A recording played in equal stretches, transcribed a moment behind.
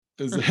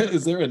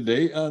Is there a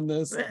date on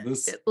this?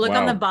 Look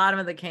on the bottom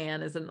of the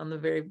can, isn't on the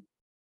very.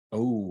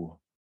 Oh,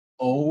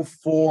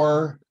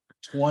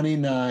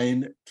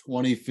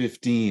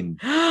 04/29/2015.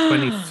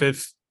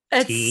 2015.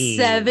 It's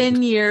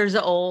 7 years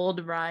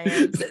old,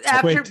 Brian.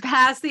 After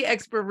past the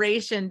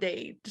expiration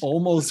date.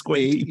 Almost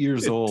 8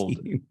 years old.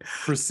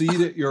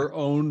 Proceed at your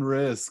own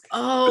risk.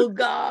 Oh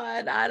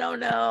God, I don't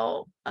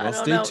know.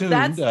 Stay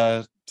tuned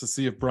to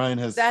see if Brian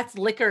has. That's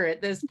liquor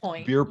at this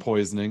point. Beer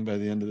poisoning by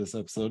the end of this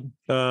episode.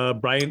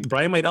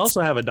 Brian might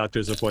also have a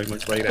doctor's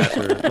appointment right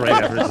after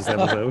this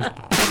episode.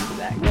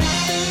 Exactly.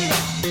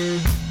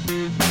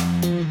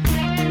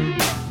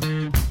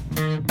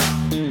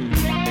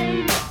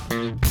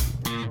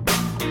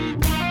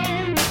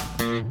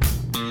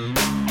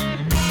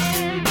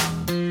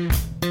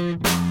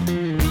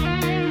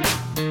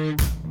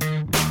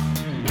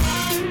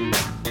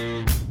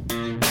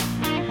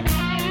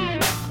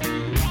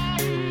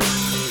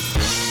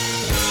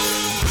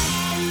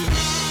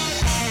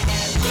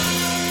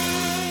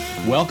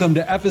 Welcome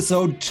to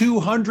episode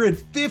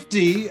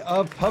 250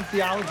 of Pub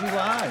Theology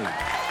Live.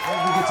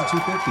 How did we get to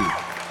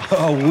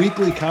 250? A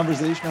weekly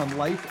conversation on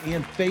life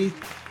and faith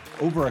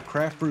over a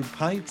craft brewed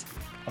pint,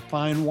 a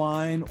fine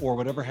wine, or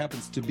whatever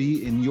happens to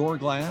be in your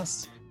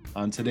glass.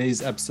 On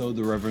today's episode,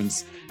 the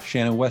Reverends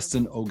Shannon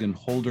Weston, Ogun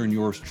Holder, and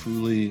yours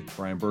truly,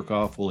 Brian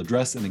Burkhoff, will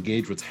address and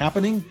engage what's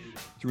happening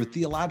through a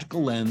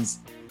theological lens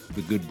with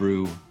a good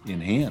brew in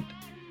hand.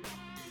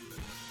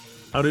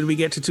 How did we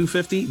get to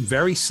 250?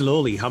 Very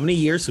slowly. How many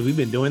years have we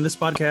been doing this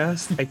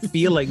podcast? I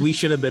feel like we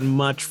should have been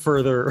much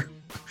further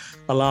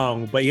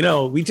along, but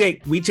we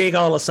take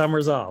all the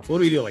summers off. What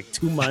do we do? Like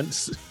 2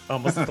 months,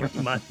 almost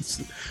 3 months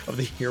of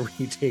the year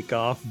we take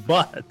off,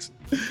 but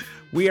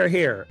we are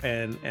here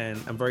and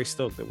I'm very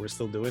stoked that we're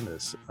still doing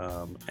this.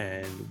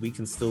 And we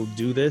can still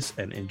do this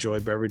and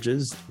enjoy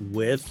beverages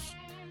with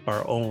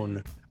our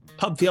own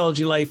Pub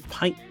Theology Life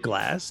pint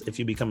glass. If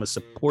you become a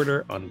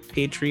supporter on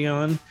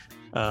Patreon,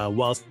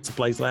 while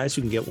supplies last,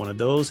 you can get one of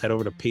those. Head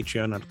over to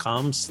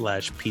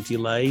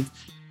patreon.com/PTLive.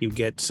 You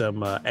get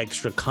some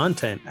extra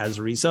content as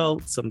a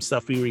result, some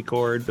stuff we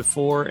record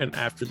before and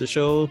after the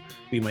show.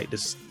 We might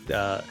just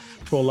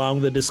prolong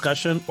the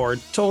discussion or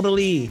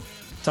totally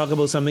talk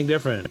about something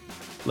different.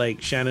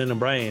 Like Shannon and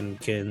Brian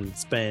can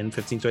spend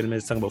 15-20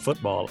 minutes talking about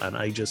football, and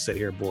I just sit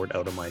here bored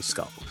out of my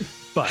skull.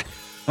 But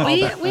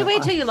we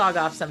wait till you log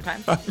off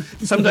sometimes.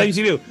 Sometimes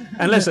you do.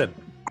 And listen,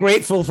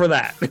 grateful for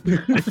that.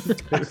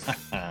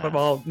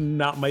 Football,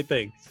 not my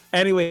thing.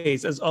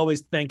 Anyways, as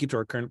always, thank you to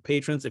our current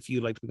patrons. If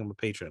you'd like to become a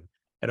patron,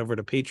 head over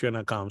to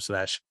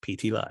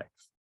patreon.com/PTLive.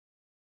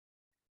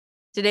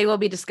 Today we'll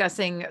be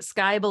discussing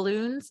spy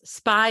balloons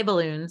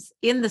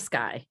in the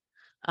sky,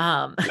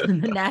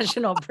 the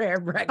National Prayer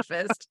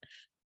Breakfast,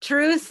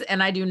 truth,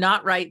 and I do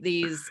not write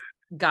these,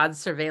 God's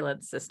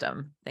surveillance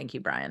system. Thank you,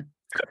 Brian.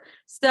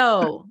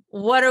 So,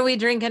 what are we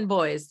drinking,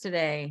 boys,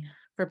 today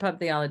for Pub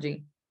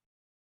Theology?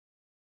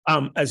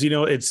 As you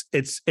know, it's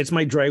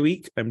my dry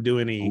week. I'm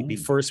doing the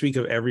first week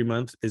of every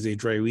month is a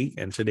dry week,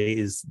 and today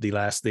is the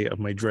last day of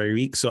my dry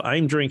week. So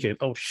I'm drinking.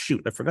 Oh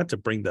shoot, I forgot to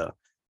bring the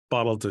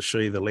bottle to show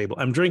you the label.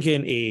 I'm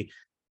drinking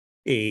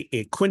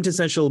a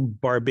quintessential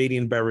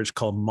Barbadian beverage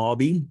called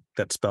Mauby.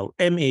 That's spelled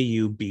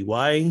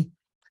Mauby.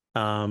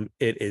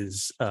 It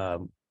is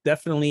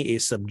definitely a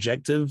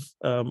subjective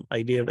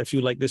idea of if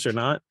you like this or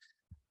not.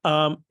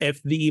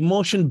 If the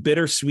emotion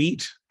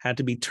bittersweet had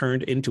to be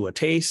turned into a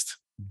taste,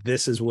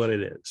 this is what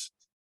it is.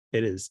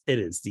 It is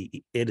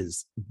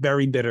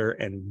very bitter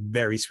and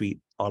very sweet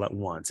all at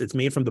once. It's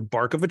made from the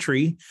bark of a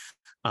tree,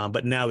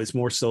 but now it's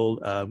more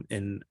sold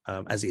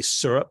as a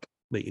syrup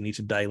that you need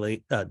to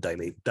dilute. And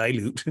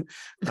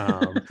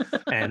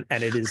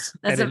it is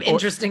some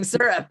interesting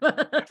syrup,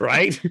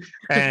 right?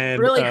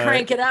 And really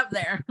crank it up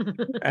there.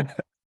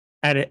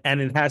 and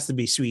it has to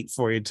be sweet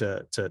for you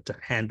to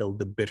handle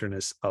the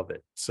bitterness of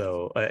it.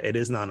 So it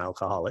is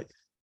non-alcoholic.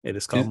 It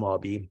is called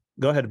Mauby.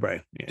 Go ahead,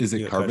 Brian. Is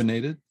it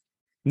carbonated?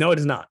 No, it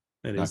is not.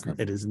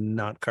 It is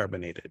not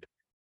carbonated.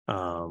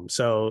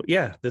 So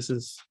yeah, this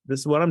is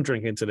what I'm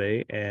drinking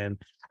today, and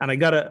I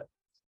gotta,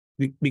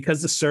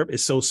 because the syrup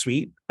is so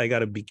sweet, I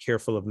gotta be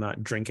careful of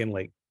not drinking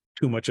like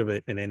too much of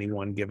it in any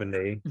one given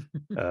day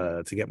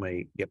to get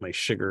my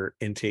sugar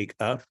intake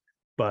up.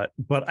 But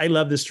I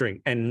love this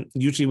drink, and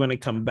usually when I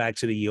come back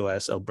to the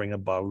US, I'll bring a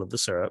bottle of the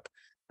syrup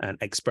and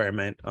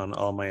experiment on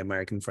all my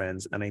American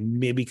friends. And I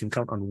maybe can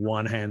count on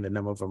one hand the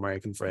number of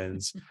American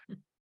friends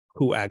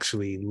who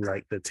actually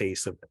like the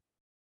taste of it.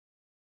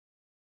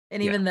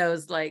 And even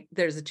those, like,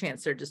 there's a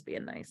chance they're just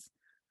being nice.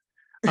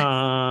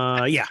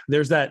 Yeah,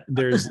 there's that.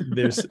 There's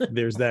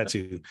that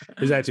too.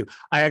 There's that too.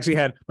 I actually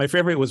had, my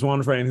favorite was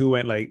one friend who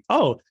went like,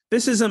 "Oh,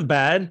 this isn't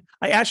bad."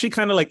 I actually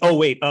kind of like, "Oh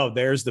wait, oh,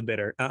 there's the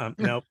bitter."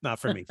 No, not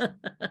for me.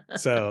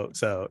 So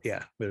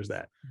yeah, there's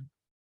that.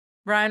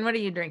 Brian, what are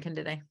you drinking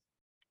today?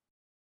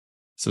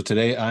 So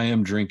today I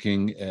am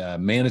drinking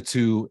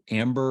Manitou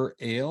Amber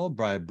Ale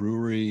by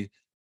Brewery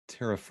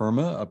Terra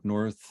Firma up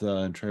north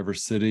in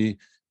Traverse City.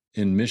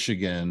 in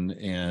Michigan,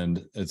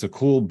 and it's a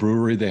cool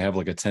brewery. They have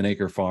like a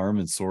 10-acre farm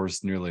and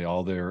source nearly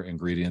all their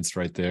ingredients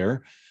right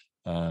there.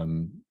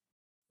 And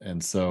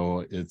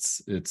so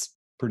it's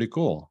pretty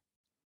cool.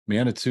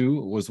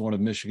 Manitou was one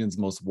of Michigan's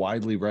most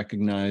widely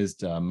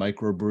recognized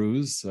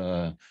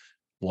microbrews,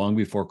 long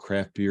before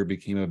craft beer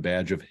became a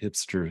badge of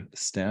hipster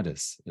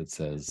status, it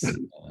says.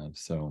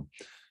 So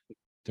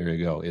there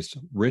you go. It's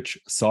rich,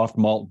 soft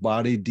malt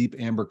body, deep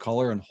amber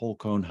color, and whole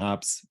cone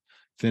hops.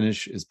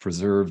 Finish is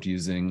preserved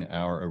using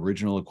our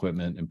original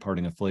equipment,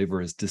 imparting a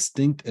flavor as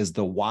distinct as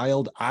the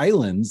wild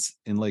islands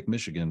in Lake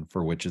Michigan,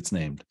 for which it's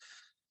named.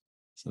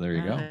 So there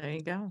you go. There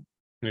you go.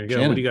 There you go.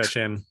 Shannon. What do you got,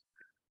 Shannon?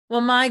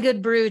 Well, my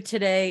good brew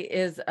today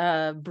is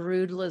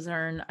brewed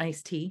Luzerne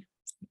iced tea.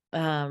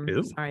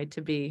 Sorry,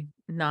 to be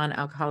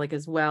non-alcoholic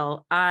as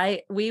well.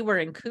 We were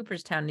in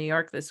Cooperstown, New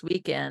York this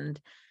weekend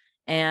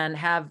and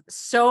have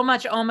so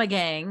much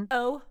Omegang.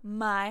 Oh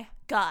my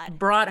God.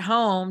 Brought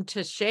home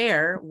to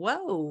share.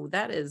 Whoa,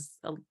 that's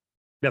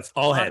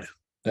all head.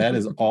 That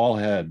is all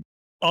head.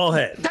 All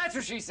head. That's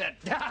what she said.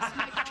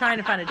 Trying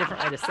to find a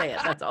different way to say it.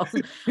 That's all.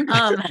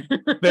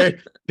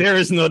 There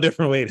is no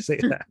different way to say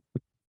that.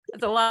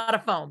 It's a lot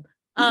of foam.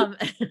 So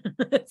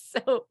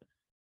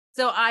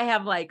I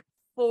have like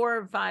 4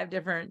 or 5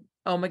 different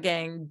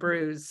Omegang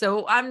brews.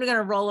 So I'm going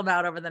to roll them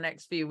out over the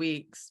next few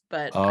weeks.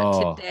 But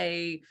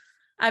today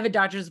I have a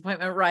doctor's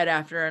appointment right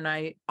after,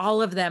 and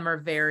all of them are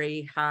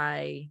very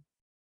high.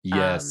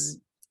 Yes.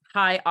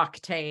 High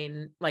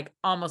octane, like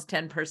almost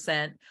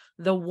 10%.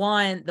 The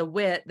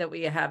wit that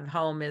we have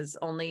home is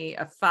only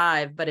a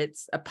 5, but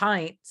it's a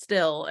pint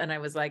still. And I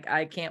was like,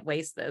 I can't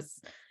waste this.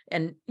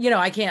 And,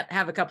 I can't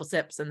have a couple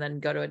sips and then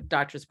go to a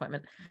doctor's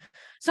appointment.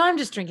 So I'm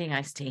just drinking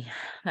iced tea.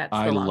 That's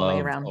the long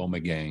way around.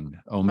 Omegang.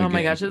 Oh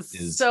my gosh,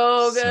 it's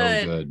so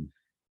good.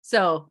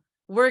 So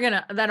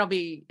it'll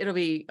be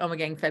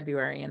Omegang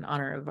February in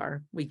honor of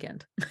our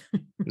weekend.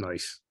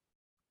 Nice.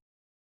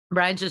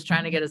 Brian's just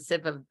trying to get a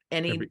sip of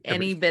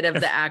any bit of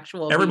the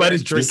actual.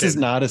 Everybody's beer. drinking. This is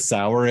not a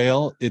sour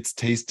ale. It's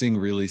tasting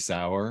really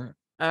sour.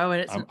 Oh,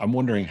 and it's. I'm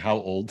wondering how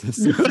old this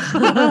is.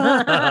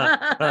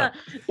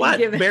 What?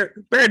 Bear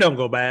don't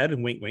go bad.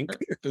 And wink, wink.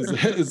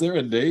 Is there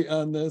a date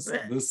on this?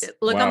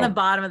 Look on the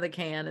bottom of the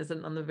can.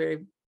 Isn't on the very.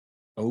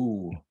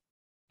 Oh.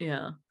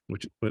 Yeah.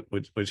 What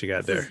you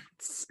got there?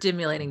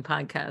 Stimulating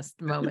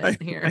podcast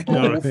moment here.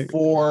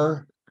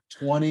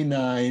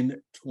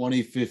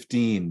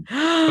 4/29/2015.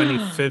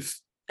 2015.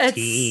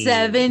 It's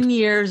 7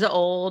 years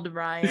old,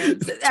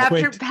 Brian.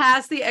 After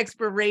past the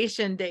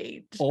expiration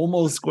date.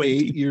 Almost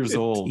 8 years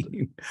old.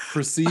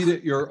 Proceed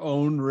at your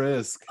own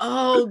risk.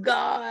 Oh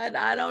God,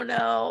 I don't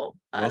know.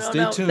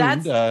 Stay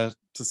tuned to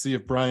see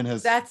if Brian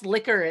has. That's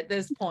liquor at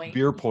this point.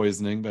 Beer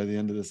poisoning by the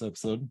end of this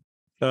episode.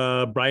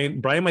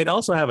 Brian might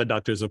also have a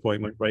doctor's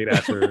appointment right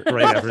after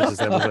this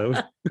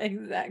episode.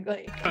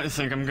 Exactly. I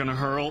think I'm gonna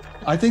hurl.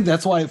 I think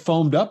that's why it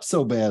foamed up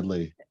so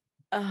badly.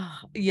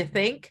 You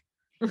think?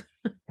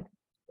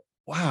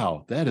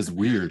 Wow, that is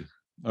weird.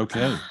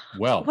 Okay,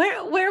 well,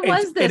 where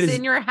was this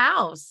in your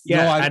house?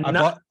 Yeah,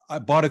 no, I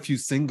bought a few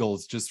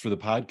singles just for the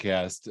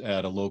podcast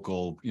at a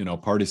local,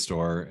 party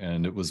store,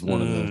 and it was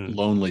one of the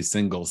lonely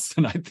singles,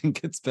 and I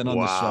think it's been on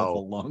the shelf a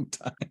long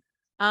time.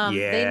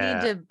 They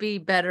need to be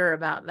better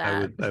about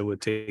that. I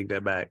would take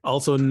that back.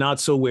 Also, not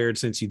so weird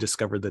since you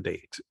discovered the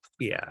date.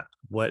 Yeah.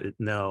 What?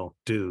 No,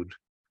 dude.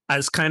 I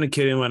was kind of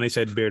kidding when I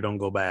said beer don't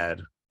go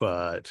bad,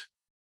 but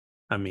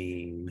I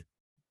mean,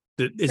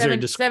 is there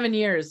 7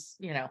 years?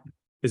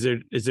 Is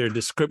there a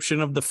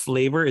description of the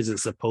flavor? Is it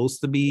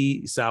supposed to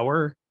be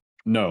sour?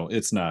 No,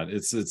 it's not.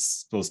 It's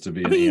supposed to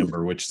be an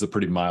amber, which is a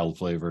pretty mild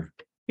flavor.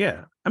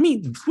 Yeah. I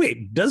mean,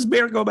 wait, does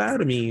beer go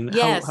bad? I mean,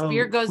 yes,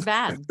 beer goes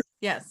bad.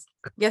 Yes,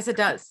 it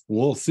does.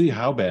 We'll see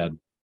how bad.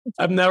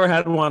 I've never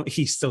had one.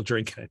 He's still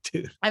drinking it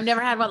too. I've never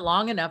had one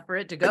long enough for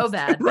it to go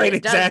bad. Right, it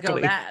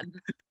exactly. does go bad.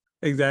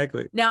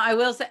 Exactly. Now I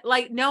will say,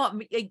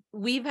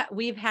 we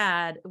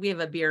have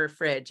a beer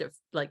fridge of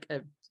like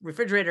a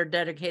refrigerator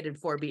dedicated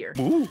for beer.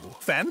 Ooh,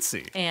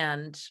 fancy.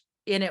 And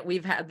in it,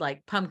 we've had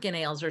like pumpkin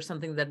ales or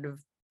something that have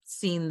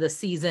seen the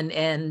season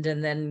end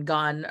and then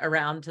gone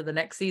around to the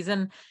next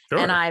season. Sure.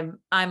 And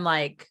I'm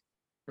like,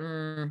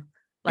 a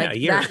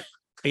year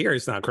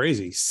is not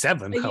crazy.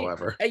 7,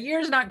 however. A year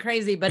is not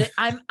crazy, but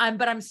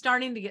I'm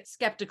starting to get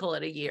skeptical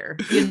at a year.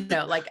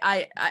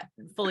 I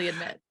fully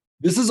admit.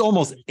 This is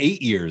almost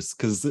 8 years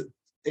because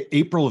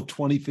April of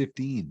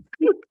 2015.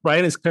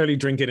 Brian is clearly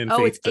drinking in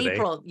faith today. It's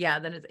April. Yeah,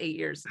 then it's 8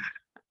 years.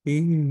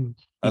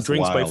 That's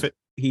wild.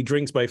 He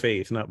drinks by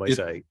faith, not by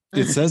sight.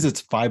 It says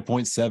it's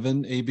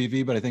 5.7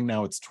 ABV, but I think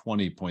now it's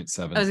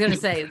 20.7. I was going to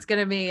say it's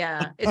going to be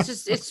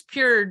it's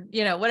pure,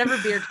 whatever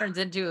beer turns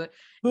into.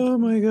 Oh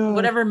my God.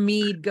 Whatever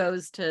mead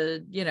goes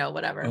to,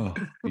 whatever. Oh,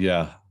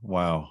 yeah.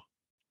 Wow.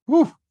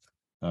 Woo.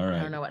 All right.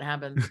 I don't know what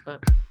happens,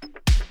 but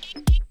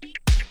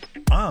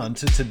on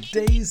to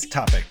today's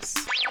topics.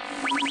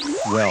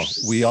 Well,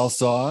 we all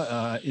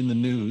saw in the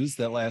news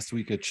that last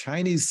week a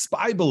Chinese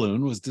spy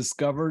balloon was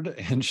discovered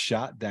and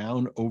shot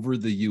down over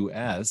the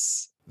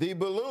U.S. The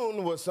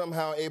balloon was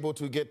somehow able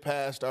to get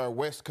past our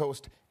West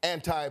Coast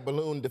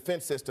anti-balloon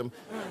defense system,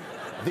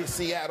 the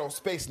Seattle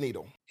Space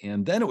Needle.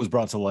 And then it was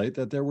brought to light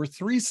that there were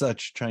 3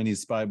 such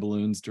Chinese spy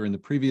balloons during the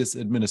previous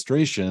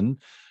administration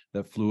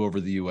that flew over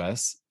the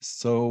US.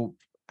 So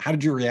how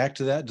did you react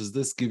to that? Does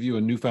this give you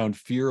a newfound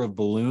fear of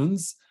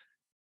balloons?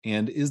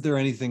 And is there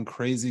anything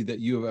crazy that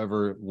you have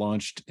ever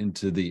launched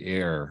into the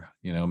air?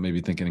 You know, maybe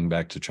thinking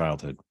back to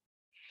childhood.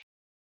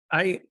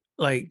 I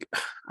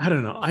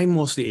don't know. I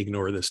mostly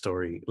ignore this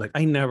story. Like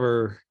it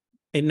never,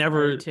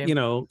 you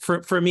know,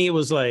 for me, it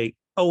was like,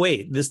 oh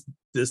wait, this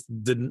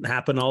didn't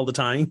happen all the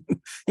time. You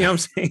know what I'm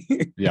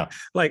saying? Yeah.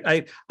 Like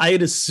I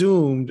had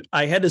assumed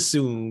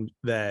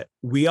that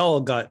we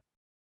all got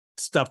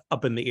stuff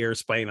up in the air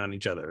spying on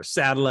each other,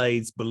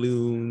 satellites,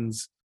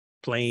 balloons,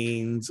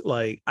 planes.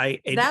 Like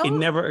it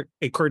never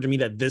occurred to me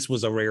that this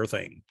was a rare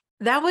thing.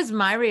 That was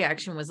my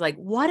reaction, was like,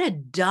 what a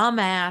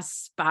dumbass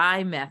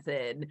spy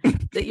method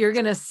that you're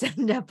going to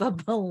send up a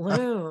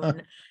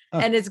balloon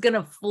and it's going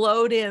to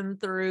float in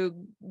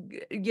through,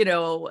 you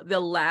know, the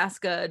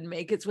Alaska and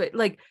make its way.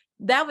 Like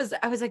I was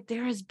like,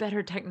 there is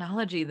better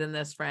technology than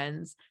this,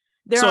 friends.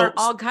 There are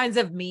all kinds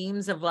of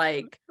memes of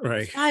like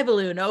spy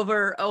balloon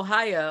over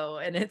Ohio.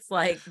 And it's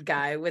like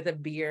guy with a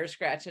beer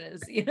scratching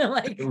his, you know,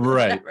 like,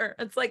 whatever.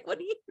 It's like, what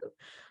do you,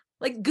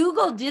 like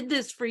Google did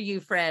this for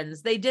you,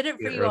 friends. They did it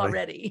for you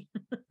already.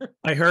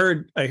 I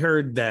heard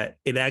that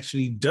it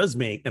actually does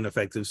make an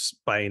effective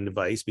spying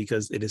device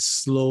because it is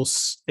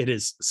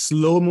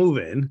slow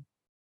moving,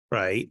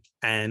 right?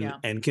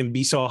 And can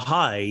be so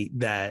high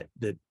that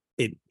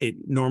it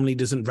normally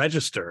doesn't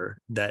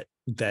register that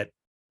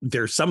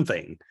there's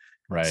something.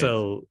 Right.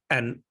 So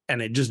and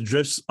it just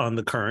drifts on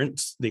the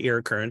currents, the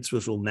air currents,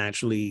 which will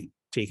naturally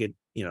take it,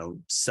 you know,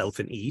 south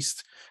and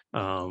east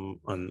on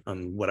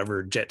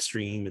whatever jet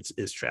stream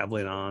it's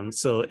traveling on.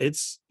 So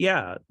it's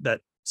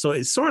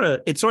it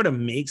sort of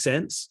makes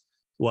sense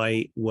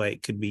why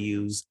it could be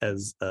used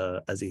as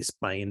a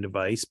spying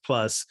device.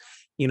 Plus,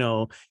 you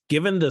know,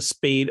 given the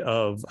spate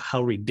of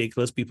how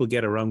ridiculous people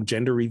get around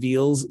gender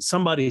reveals,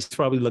 somebody's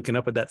probably looking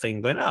up at that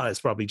thing going, oh, it's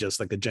probably just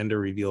like a gender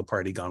reveal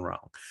party gone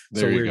wrong.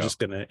 So we're just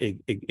gonna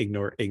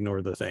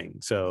ignore the thing.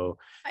 So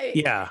I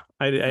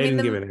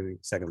didn't give it any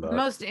second thought. The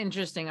most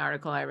interesting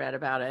article I read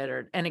about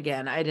it, and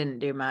again, I didn't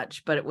do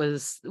much, but it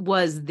was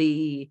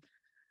the,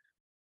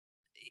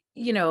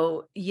 you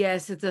know,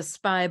 yes, it's a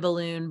spy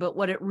balloon, but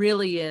what it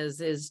really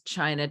is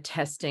China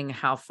testing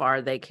how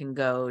far they can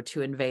go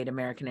to invade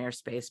American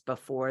airspace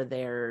before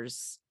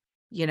there's,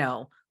 you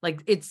know,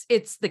 like it's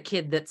the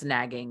kid that's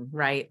nagging,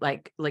 right?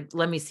 Like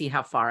let me see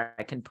how far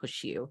I can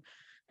push you.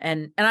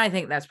 And I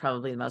think that's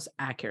probably the most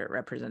accurate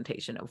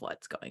representation of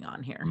what's going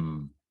on here.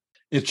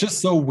 It's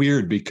just so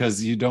weird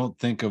because you don't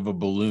think of a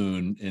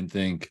balloon and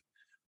think,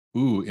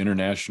 ooh,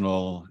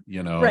 international,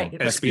 you know,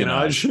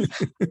 espionage.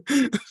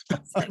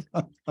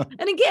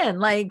 And again,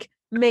 like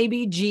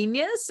maybe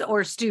genius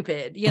or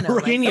stupid, you know.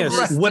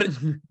 Genius. Like,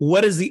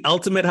 what is the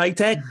ultimate high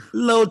tech?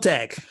 Low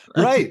tech.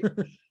 Right.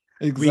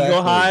 Exactly. We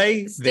go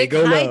high, they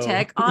go high low.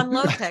 tech on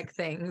low tech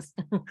things.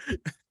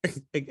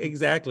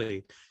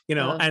 Exactly. You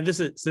know, and this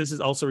is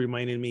also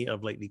reminding me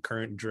of like the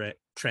current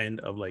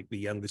trend of like the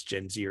youngest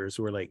Gen Zers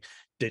who are like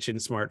ditching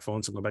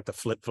smartphones and go back to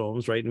flip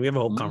phones, right? And we have a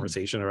whole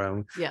conversation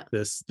around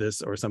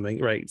this or something,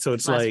 right? So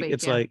it's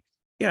that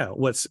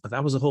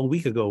was a whole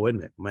week ago,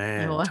 wasn't it?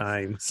 Man,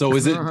 time. So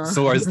is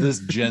this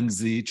Gen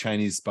Z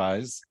Chinese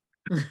spies?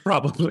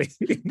 Probably.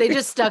 They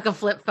just stuck a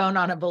flip phone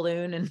on a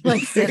balloon and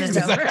like sent it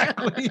over.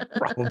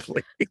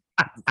 Probably.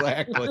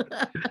 Exactly.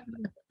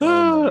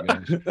 Oh my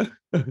gosh.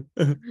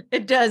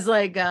 It does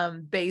like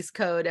base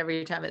code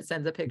every time it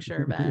sends a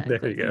picture back.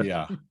 There you go.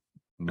 Yeah.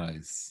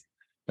 Nice.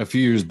 A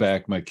few years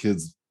back, my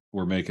kids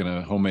were making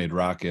a homemade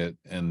rocket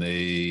and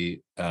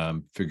they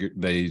figured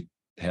they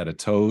had a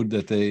toad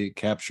that they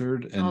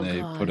captured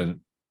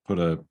and put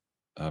a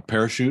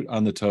parachute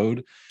on the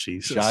toad.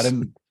 Jesus.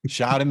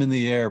 Shot him in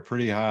the air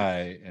pretty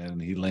high and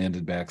he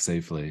landed back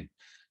safely.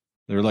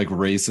 They're like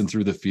racing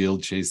through the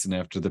field chasing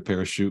after the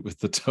parachute with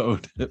the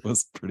toad. It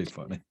was pretty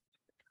funny.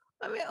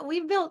 I mean,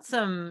 we built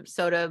some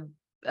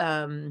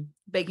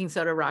baking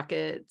soda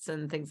rockets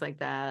and things like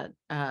that,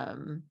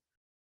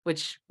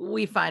 which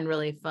we find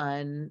really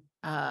fun.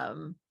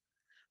 When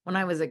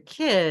I was a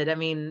kid, I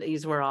mean,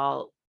 these were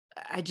all,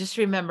 I just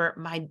remember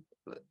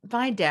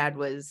my dad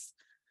was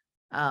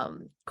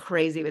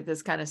crazy with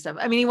this kind of stuff.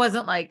 I mean, he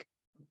wasn't like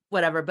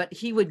whatever, but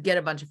he would get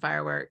a bunch of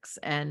fireworks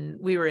and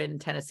we were in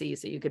Tennessee,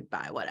 so you could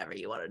buy whatever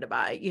you wanted to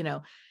buy, you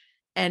know,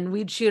 and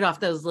we'd shoot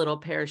off those little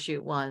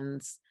parachute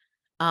ones.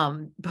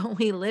 But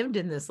we lived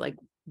in this like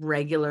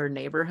regular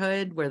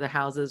neighborhood where the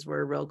houses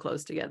were real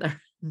close together.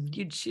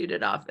 You'd shoot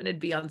it off and it'd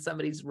be on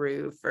somebody's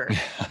roof, or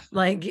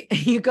like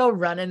you go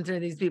running through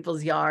these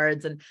people's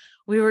yards. And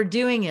we were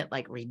doing it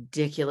like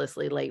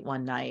ridiculously late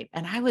one night.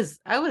 And I was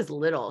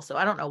little, so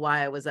I don't know why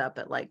I was up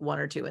at like 1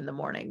 or 2 in the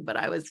morning, but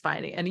I was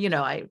finding, and you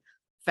know, I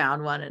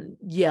found one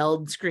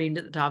and screamed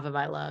at the top of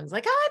my lungs,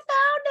 like, I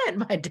found it.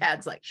 My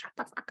dad's like, shut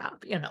the fuck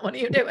up. What are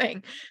you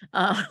doing?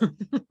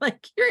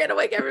 Like, you're going to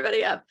wake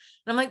everybody up.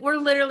 And I'm like, we're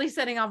literally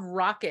setting off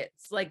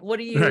rockets. Like, what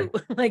do you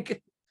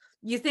like?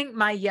 You think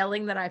my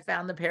yelling that I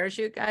found the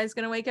parachute guy is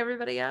going to wake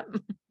everybody up?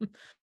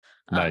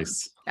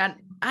 Nice. And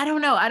I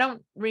don't know. I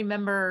don't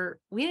remember.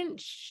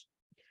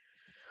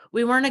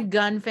 We weren't a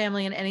gun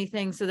family in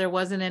anything. So there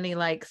wasn't any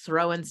like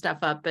throwing stuff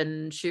up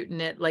and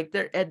shooting it. Like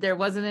there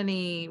wasn't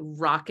any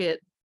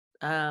rocket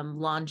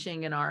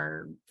launching in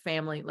our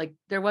family. Like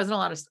there wasn't a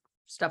lot of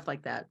stuff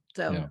like that.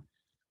 So Yeah.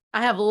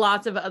 I have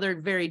lots of other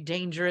very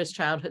dangerous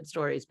childhood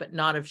stories, but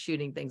not of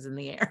shooting things in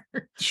the air.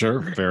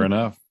 Sure. Fair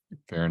enough.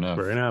 Fair enough.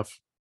 Fair enough.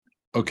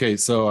 Okay,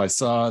 so I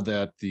saw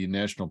that the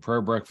National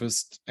Prayer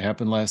Breakfast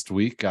happened last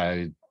week.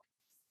 I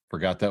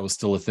forgot that was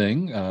still a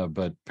thing,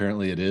 but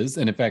apparently it is.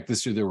 And in fact,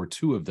 this year there were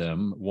two of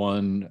them.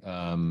 One,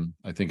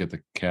 I think at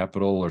the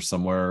Capitol or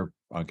somewhere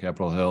on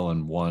Capitol Hill,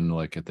 and one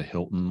like at the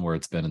Hilton where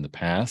it's been in the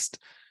past.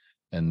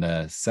 And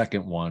the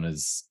second one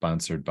is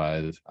sponsored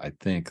by, I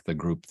think, the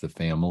group The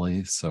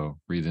Family. So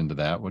read into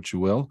that what you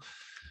will.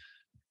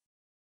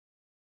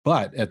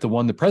 But at the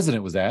one the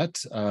president was at,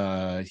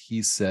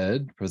 he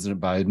said, President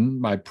Biden,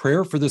 my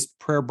prayer for this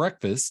prayer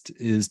breakfast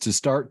is to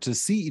start to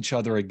see each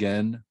other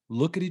again,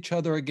 look at each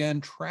other again,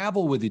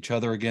 travel with each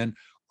other again,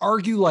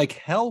 argue like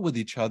hell with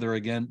each other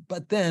again,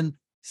 but then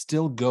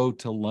still go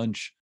to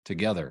lunch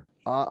together.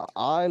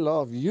 I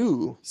love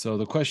you. So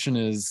the question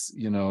is,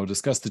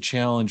 discuss the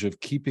challenge of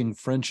keeping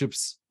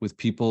friendships with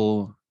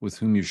people with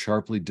whom you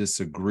sharply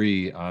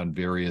disagree on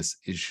various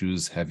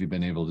issues. Have you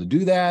been able to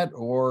do that,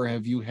 or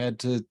have you had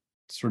to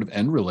sort of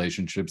end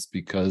relationships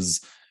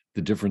because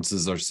the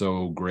differences are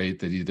so great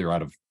that either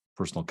out of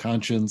personal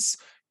conscience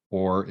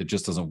or it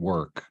just doesn't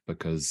work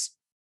because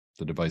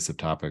the divisive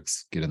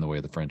topics get in the way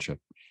of the friendship?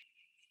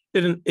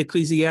 Didn't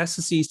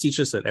Ecclesiastes teach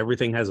us that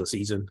everything has a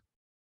season?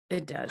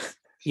 It does.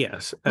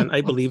 Yes, and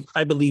I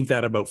believe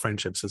that about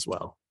friendships as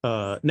well.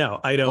 No,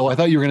 I don't. Oh, I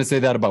thought you were going to say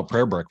that about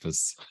prayer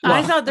breakfasts.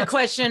 I thought the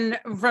question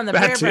from the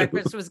That prayer too.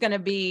 breakfast was going to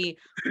be,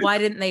 why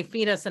didn't they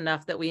feed us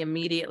enough that we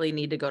immediately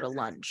need to go to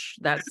lunch?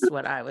 That's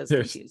what I was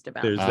confused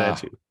about. There's that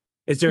too.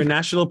 Is there a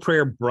national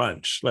prayer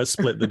brunch? Let's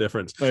split the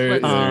difference. There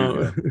you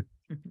go.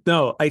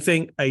 No, I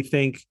think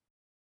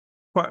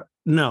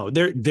no.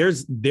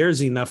 There's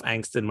enough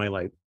angst in my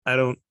life. I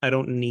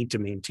don't need to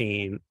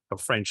maintain a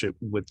friendship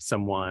with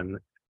someone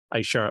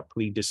I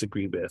sharply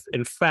disagree with.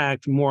 In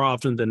fact, more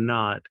often than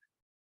not,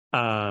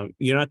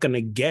 you're not going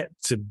to get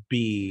to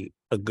be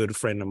a good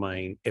friend of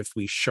mine if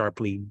we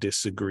sharply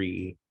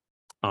disagree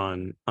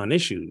on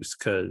issues.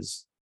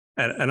 Because,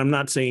 and I'm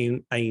not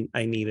saying I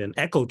need an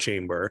echo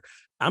chamber.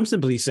 I'm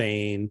simply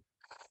saying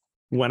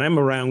when I'm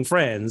around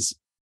friends,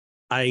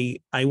 I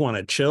want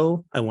to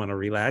chill. I want to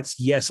relax.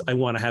 Yes, I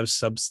want to have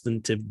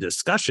substantive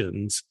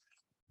discussions,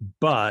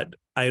 but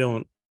I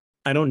don't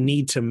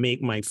need to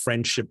make my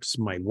friendships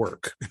my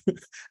work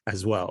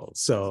as well.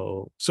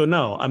 So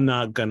no, I'm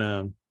not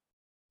gonna,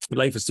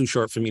 life is too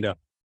short for me to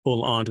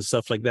hold on to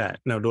stuff like that.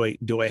 Now,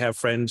 do I have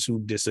friends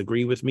who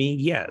disagree with me?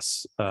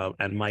 Yes.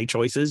 And my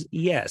choices?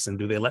 Yes. And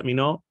do they let me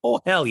know?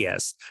 Oh, hell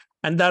yes.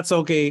 And that's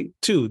okay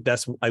too.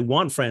 I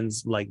want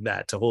friends like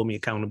that to hold me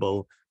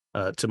accountable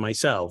to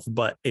myself.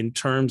 But in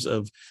terms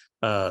of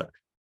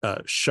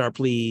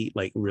sharply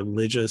like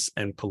religious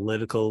and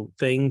political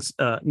things,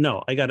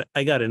 no, I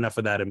got enough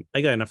of that.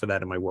 I got enough of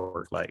that in my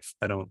work life.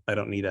 I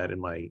don't need that in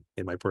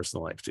my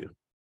personal life too.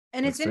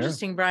 And That's it's fair.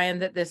 interesting, Brian,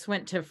 that this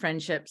went to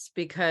friendships,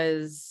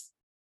 because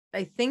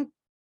in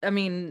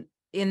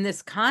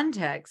this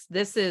context,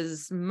 this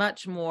is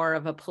much more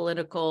of a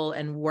political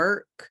and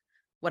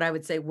what I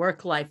would say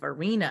work life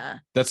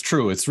arena. That's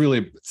true. It's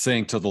really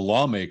saying to the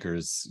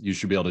lawmakers, you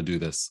should be able to do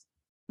this.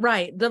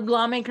 Right. The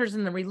lawmakers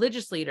and the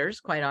religious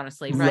leaders, quite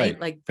honestly, right? Right.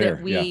 Like Fair,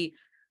 that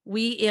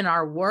we in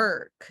our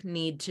work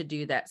need to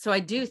do that. So I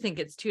do think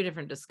it's two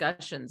different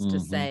discussions to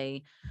Mhm.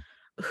 say,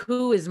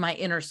 who is my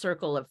inner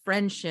circle of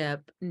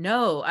friendship?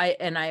 No,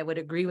 I would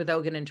agree with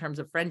Ogun in terms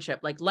of friendship.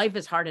 Like, life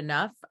is hard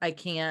enough. I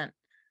can't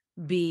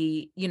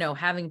be,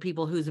 having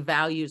people whose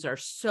values are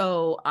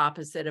so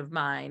opposite of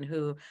mine,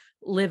 who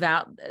live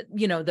out,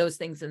 those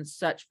things in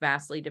such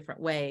vastly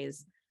different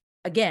ways.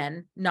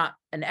 Again, not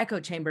an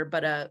echo chamber,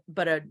 but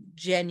a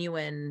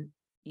genuine,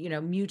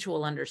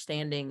 mutual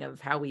understanding of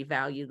how we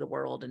value the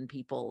world and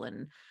people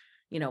and,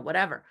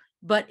 whatever.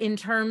 But in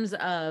terms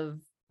of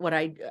what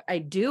I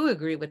do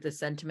agree with the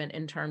sentiment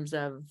in terms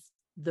of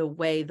the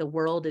way the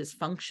world is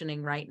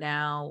functioning right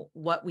now,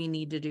 what we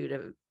need to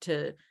do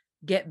to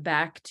get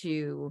back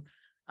to,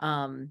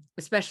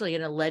 especially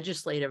in a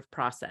legislative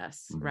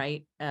process, Mhm.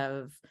 right?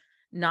 Of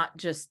not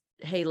just,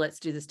 hey, let's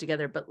do this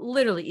together, but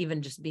literally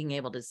even just being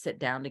able to sit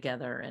down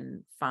together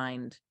and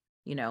find,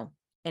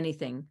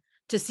 anything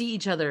to see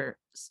each other's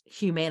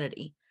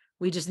humanity.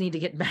 We just need to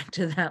get back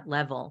to that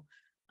level.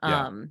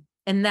 Yeah.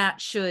 And that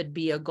should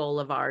be a goal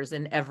of ours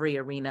in every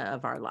arena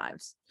of our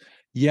lives.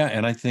 Yeah.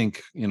 And I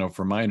think,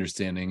 from my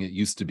understanding, it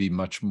used to be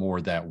much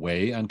more that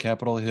way on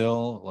Capitol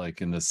Hill,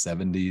 like in the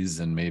 70s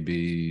and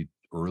maybe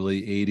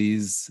early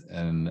 80s.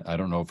 And I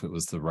don't know if it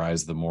was the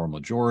rise of the moral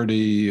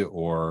majority,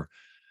 or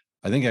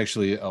I think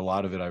actually a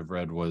lot of it I've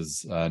read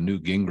was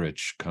Newt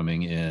Gingrich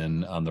coming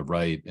in on the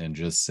right and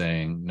just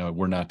saying, no,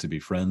 we're not to be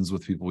friends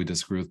with people we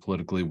disagree with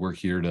politically. We're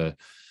here to,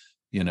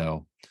 you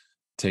know,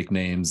 take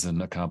names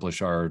and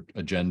accomplish our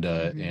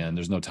agenda. And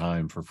there's no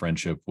time for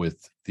friendship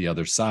with the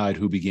other side,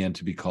 who began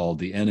to be called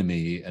the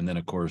enemy. And then,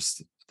 of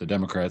course, the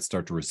Democrats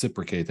start to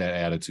reciprocate that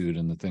attitude,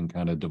 and the thing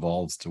kind of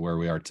devolves to where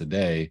we are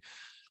today.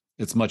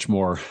 It's much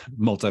more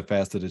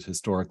multifaceted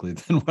historically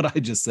than what I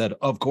just said,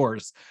 of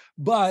course,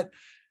 but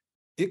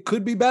it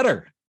could be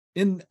better.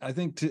 And I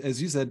think,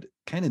 as you said,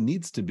 kind of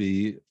needs to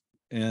be.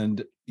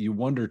 And you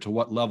wonder to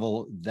what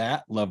level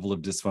that level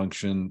of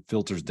dysfunction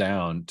filters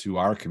down to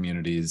our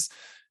communities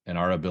and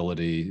our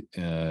ability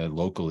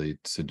locally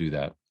to do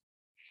that.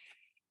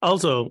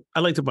 Also,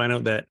 I'd like to point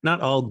out that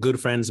not all good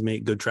friends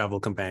make good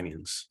travel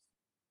companions.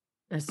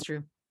 That's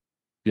true.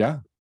 Yeah.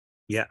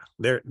 Yeah,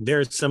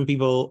 there's some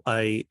people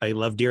I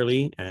love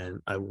dearly, and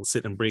I will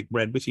sit and break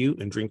bread with you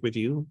and drink with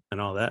you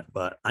and all that.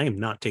 But I am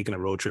not taking a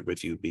road trip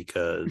with you,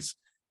 because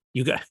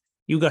you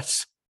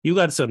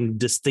got some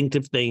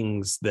distinctive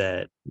things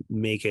that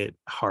make it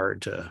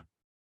hard to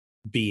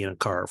be in a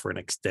car for an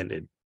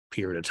extended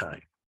period of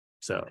time.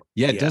 So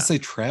yeah, it does say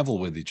travel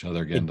with each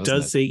other again. It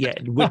does say, yeah,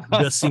 it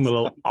does seem a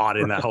little odd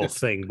in that whole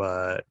thing,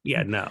 but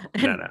yeah, no.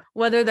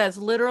 Whether that's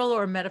literal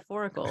or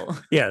metaphorical.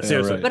 Yeah,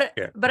 seriously.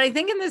 Right. But I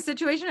think in this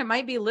situation, it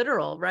might be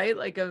literal, right?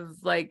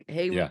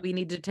 Hey, we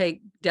need to take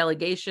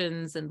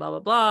delegations and blah, blah,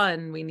 blah,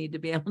 and we need to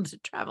be able to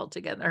travel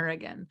together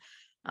again.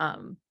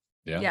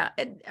 Yeah.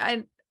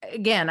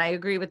 I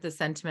agree with the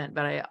sentiment,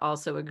 but I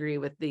also agree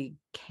with the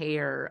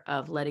care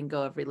of letting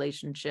go of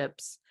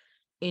relationships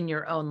in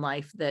your own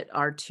life that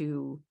are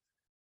too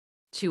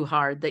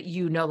hard, that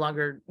you no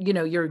longer,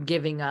 you're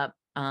giving up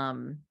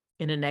in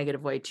a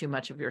negative way too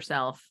much of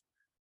yourself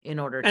in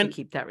order to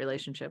keep that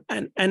relationship.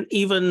 And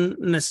even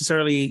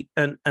necessarily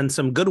and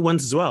some good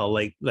ones as well.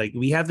 Like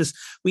we have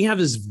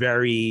this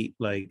very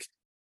like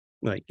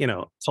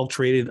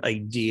culturated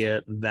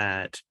idea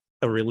that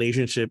a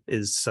relationship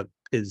is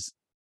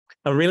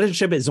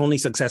only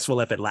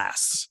successful if it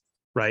lasts,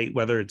 right?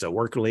 Whether it's a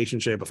work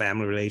relationship, a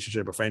family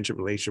relationship, a friendship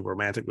relationship,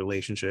 romantic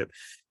relationship.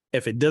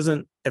 If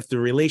the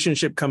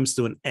relationship comes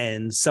to an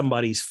end,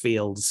 somebody's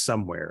failed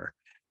somewhere.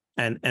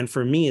 And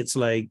for me, it's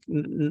like,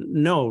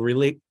 no,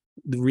 the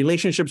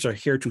relationships are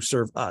here to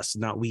serve us,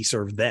 not we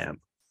serve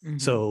them.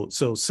 Mm-hmm.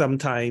 So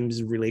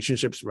sometimes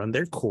relationships run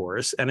their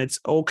course, and it's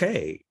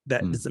okay.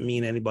 That doesn't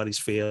mean anybody's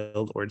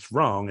failed or it's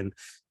wrong. And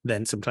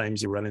then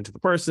sometimes you run into the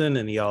person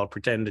and y'all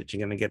pretend that you're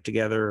going to get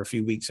together a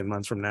few weeks and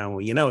months from now.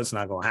 Well, it's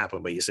not going to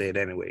happen, but you say it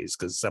anyways,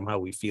 because somehow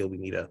we feel we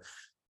need to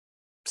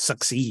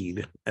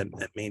succeed at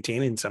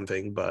maintaining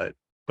something. But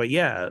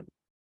yeah,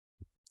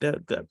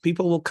 the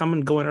people will come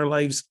and go in our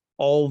lives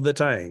all the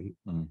time.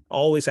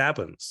 Always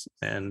happens.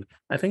 And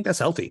I think that's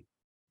healthy.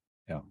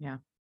 Yeah.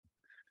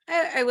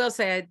 I will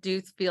say, I do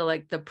feel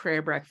like the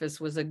prayer breakfast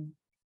was a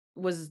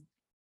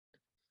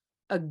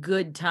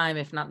good time,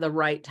 if not the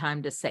right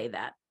time to say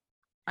that.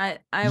 I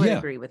would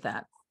agree with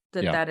that.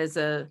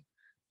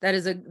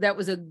 That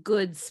was a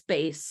good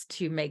space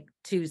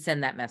to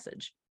send that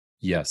message.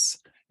 Yes.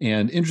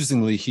 And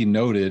interestingly, he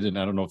noted, and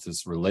I don't know if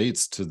this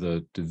relates to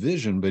the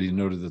division, but he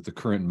noted that the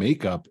current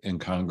makeup in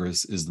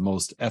Congress is the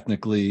most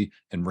ethnically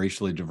and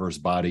racially diverse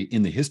body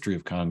in the history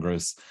of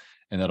Congress.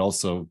 And that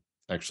also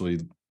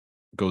actually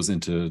goes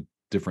into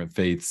different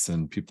faiths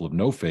and people of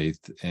no faith.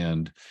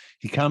 And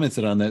he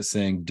commented on that,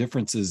 saying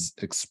differences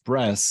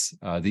express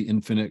the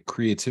infinite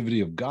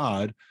creativity of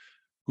God,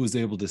 who is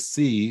able to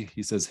see,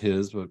 he says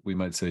his, but we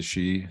might say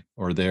she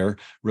or their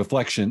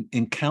reflection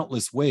in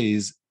countless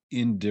ways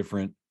in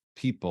different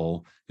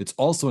people. It's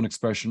also an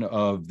expression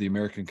of the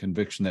American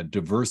conviction that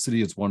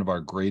diversity is one of our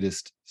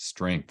greatest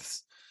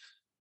strengths.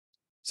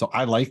 So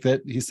I like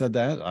that he said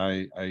that.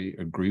 I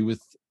agree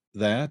with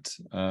that.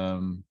 I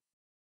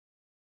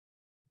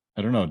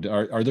don't know.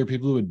 Are there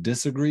people who would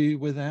disagree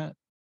with that?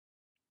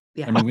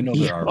 Yeah. I mean, we know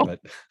there are, but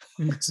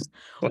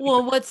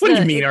well, what do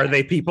you mean? Are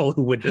they people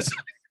who would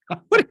disagree?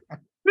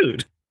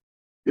 Dude.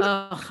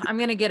 Oh, I'm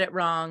gonna get it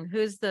wrong.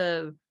 Who's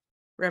the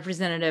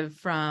representative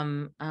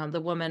from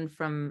the woman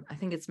from, I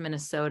think it's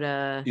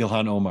Minnesota?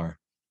 Ilhan Omar.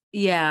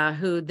 Yeah,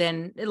 who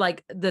then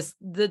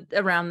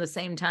around the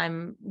same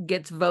time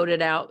gets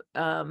voted out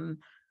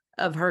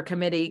of her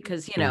committee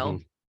because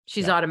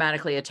she's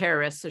automatically a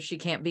terrorist, so she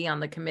can't be on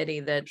the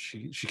committee that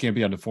she can't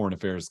be on the Foreign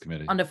Affairs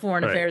Committee. On the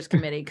Foreign Affairs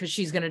Committee, because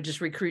she's going to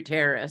just recruit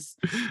terrorists,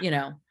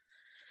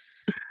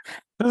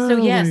 So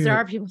yes, there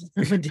are people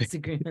who would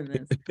disagree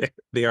with this.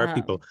 They are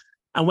people.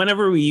 And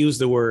whenever we use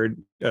the word,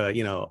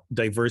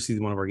 diversity is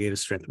one of our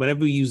greatest strengths.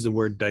 Whenever we use the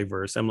word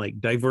diverse, I'm like,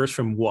 diverse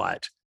from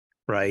what?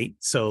 Right.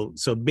 So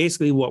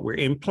basically what we're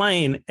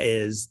implying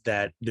is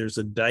that we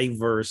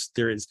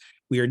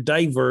are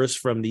diverse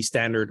from the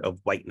standard of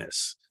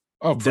whiteness.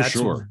 Oh, for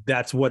sure.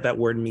 That's what that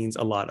word means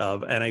a lot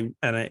of. And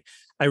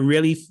I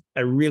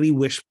really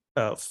wish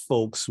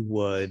folks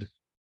would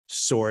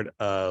sort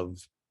of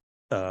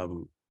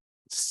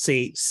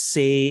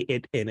say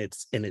it in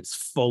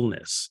its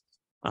fullness,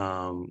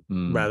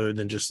 rather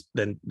than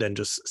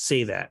just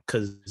say that,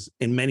 because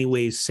in many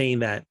ways saying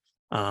that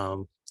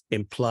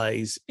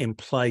implies an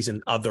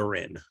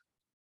othering.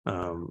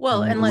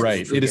 Well, and let's,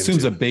 Right. It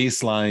assumes a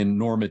baseline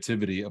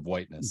normativity of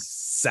whiteness.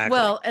 Exactly.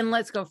 well, and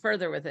let's go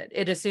further with it.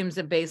 It assumes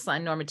a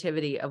baseline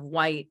normativity of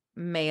white,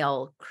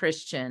 male,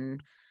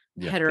 Christian,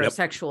 Yep.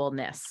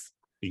 heterosexualness.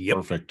 Yep.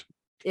 Perfect.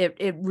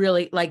 It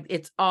really, like,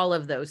 it's all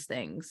of those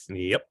things.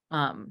 Yep.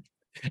 And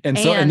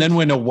then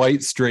when a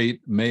white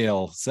straight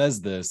male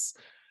says this,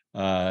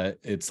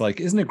 it's like,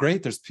 isn't it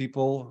great? There's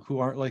people who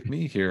aren't like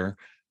me here.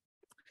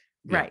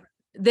 Right.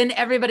 Then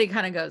everybody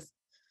kind of goes,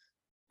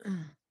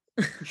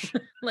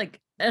 like,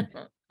 I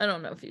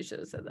don't know if you should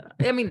have said that.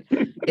 I mean,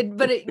 again,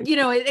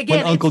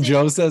 When Uncle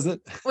Joe says it.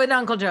 When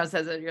Uncle Joe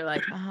says it, you're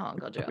like, oh,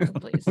 Uncle Joe,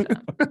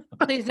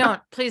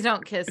 please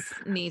don't kiss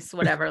niece,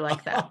 whatever,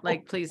 like that.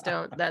 Like, please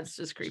don't. That's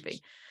just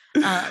creepy.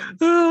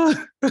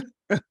 Yeah.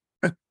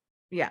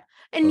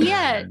 And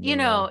yet,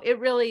 it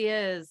really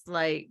is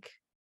like,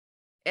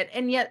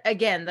 and yet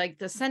again, like,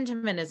 the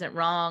sentiment isn't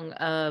wrong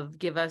of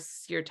give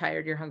us, you're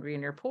tired, you're hungry,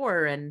 and you're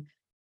poor.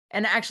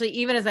 And actually,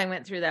 even as I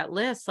went through that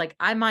list, like,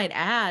 I might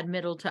add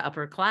middle to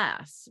upper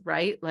class,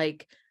 right?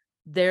 Like,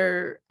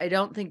 I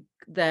don't think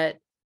that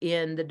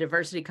in the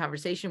diversity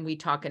conversation, we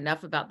talk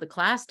enough about the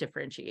class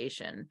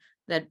differentiation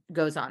that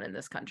goes on in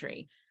this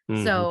country.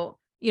 Mm-hmm. So,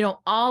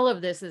 all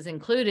of this is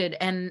included.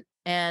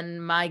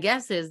 And my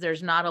guess is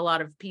there's not a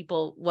lot of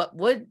people, what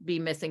would be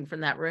missing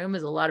from that room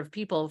is a lot of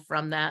people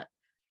from that,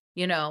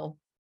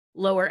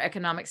 lower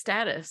economic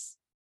status,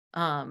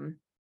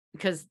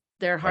 because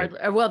they're hardly,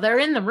 well, they're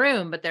in the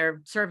room, but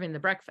they're serving the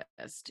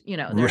breakfast,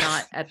 they're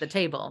not at the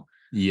table.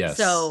 Yes.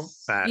 So,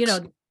 Facts.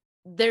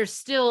 there's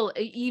still,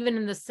 even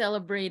in the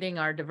celebrating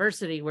our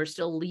diversity, we're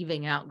still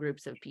leaving out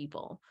groups of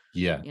people.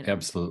 Yeah,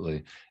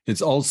 absolutely.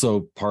 It's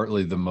also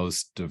partly the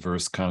most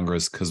diverse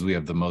Congress because we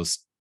have the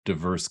most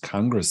diverse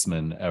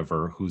congressman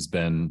ever who's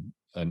been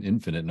an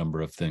infinite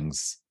number of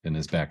things in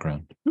his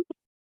background.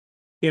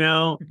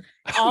 All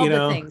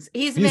the things.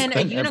 He's been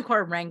a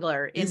unicorn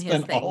wrangler in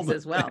his things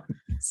as well.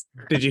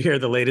 Did you hear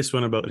the latest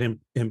one about him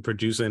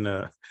producing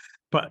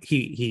but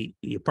he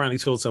apparently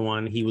told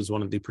someone he was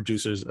one of the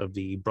producers of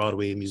the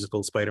Broadway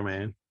musical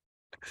Spider-Man.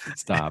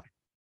 Stop.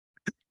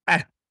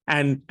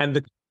 and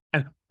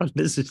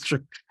this is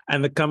true.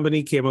 And the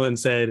company came out and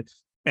said,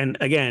 and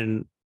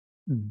again,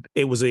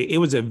 it was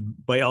a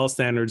by all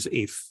standards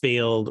a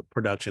failed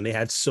production. They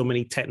had so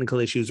many technical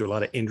issues, or a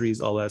lot of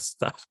injuries, all that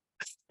stuff.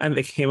 And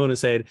they came out and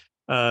said,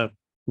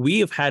 we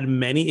have had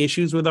many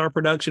issues with our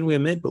production, we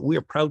admit, but we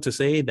are proud to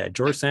say that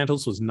George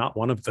Santos was not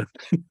one of them.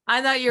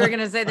 I thought you were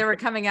going to say they were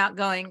coming out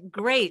going,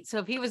 great. So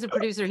if he was a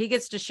producer, he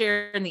gets to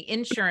share in the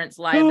insurance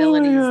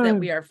liabilities that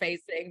we are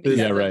facing.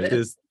 Yeah, right.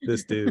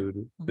 This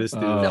dude. We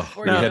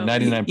had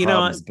 99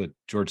 problems, but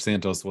George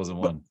Santos wasn't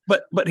one.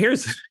 But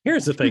here's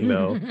the thing,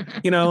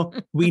 though.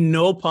 We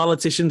know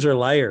politicians are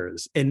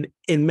liars, and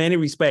in many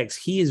respects,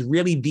 he is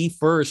really the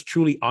first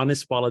truly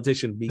honest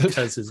politician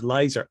because his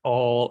lies are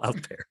all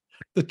out there.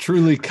 The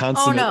truly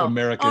consummate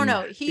American. Oh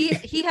no,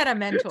 he had a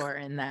mentor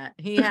in that.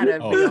 He had a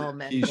real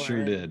mentor. He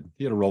sure did.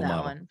 He had a role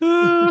model.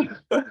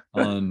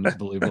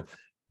 Unbelievable.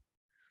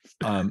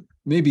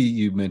 Maybe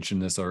you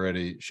mentioned this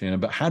already, Shannon,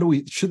 but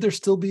should there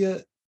still be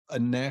a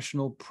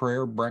national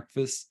prayer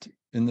breakfast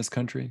in this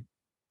country?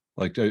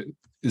 Like,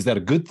 is that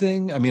a good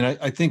thing? I mean,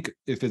 I think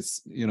if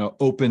it's,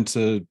 open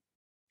to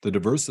the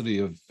diversity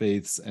of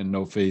faiths and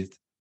no faith,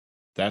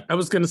 that I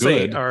was going to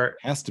say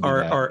has to be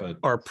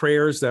our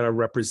prayers that are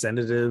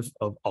representative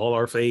of all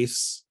our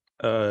faiths.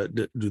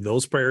 Do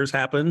those prayers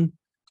happen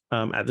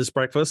at this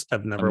breakfast?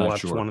 I've never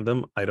watched one of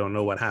them. I don't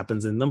know what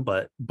happens in them,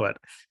 but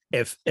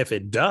if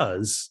it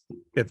does,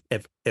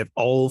 if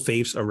all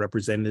faiths are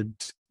represented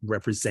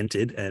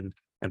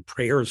and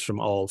prayers from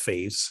all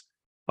faiths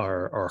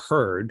are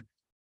heard,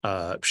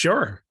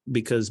 sure,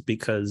 because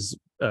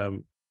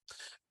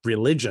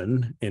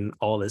religion in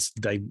all its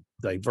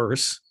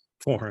diverse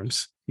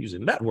forms,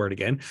 using that word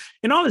again,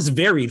 in all its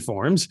varied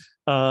forms,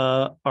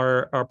 are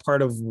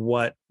part of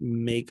what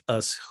make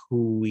us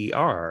who we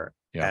are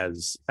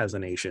as a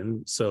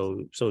nation.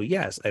 So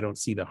yes, I don't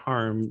see the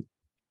harm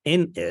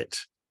in it.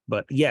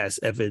 But yes,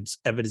 if it's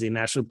a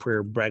national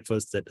prayer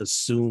breakfast that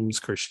assumes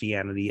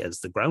Christianity as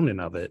the grounding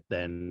of it,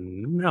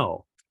 then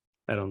no,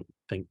 I don't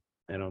think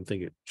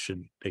it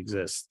should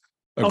exist.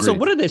 Agreed. Also,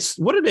 what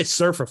do they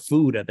serve for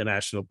food at the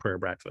national prayer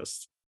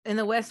breakfast? In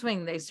the West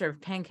Wing, they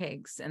served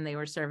pancakes, and they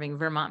were serving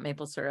Vermont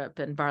maple syrup,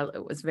 and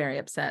Bartlett was very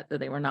upset that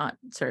they were not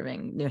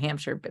serving New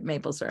Hampshire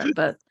maple syrup.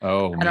 But I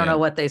don't know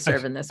what they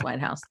serve in this White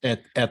House.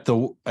 At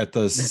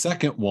the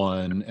second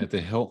one at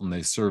the Hilton,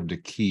 they served a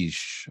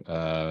quiche,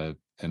 and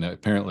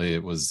apparently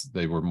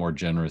they were more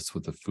generous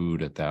with the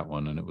food at that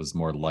one, and it was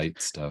more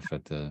light stuff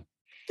at the.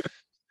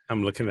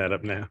 I'm looking that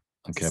up now.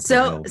 Okay.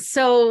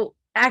 So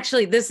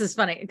actually, this is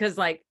funny because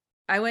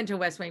I went to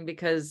West Wing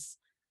because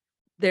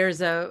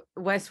there's a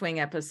West Wing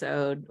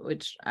episode,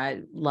 which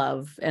I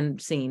love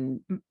and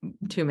seen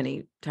too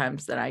many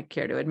times that I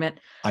care to admit.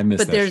 I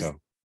missed that show.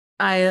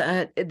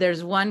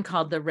 There's one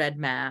called the Red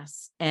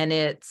Mass, and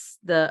it's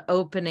the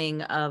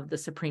opening of the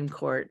Supreme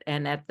Court.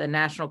 And at the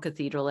National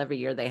Cathedral every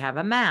year, they have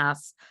a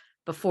mass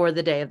before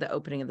the day of the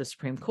opening of the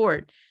Supreme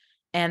Court.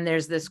 And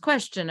there's this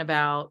question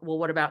about, well,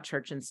 what about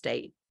church and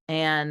state?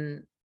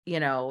 And,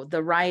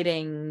 the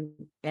writing,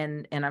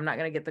 and I'm not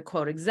going to get the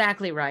quote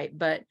exactly right,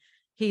 but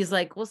he's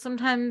like, well,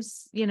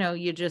 sometimes,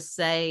 you just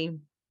say,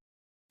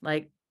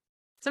 like,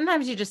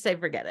 sometimes you just say,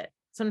 forget it.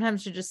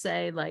 Sometimes you just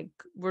say, like,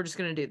 we're just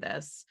going to do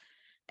this.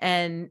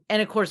 And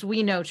of course,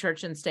 we know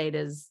church and state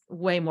is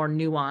way more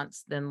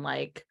nuanced than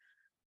like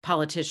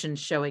politicians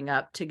showing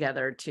up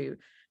together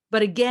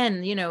but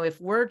again,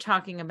 if we're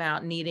talking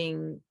about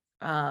needing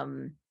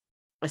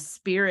a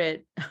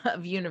spirit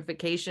of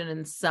unification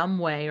in some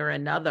way or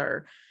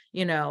another,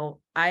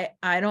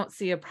 I don't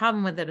see a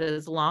problem with it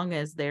as long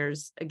as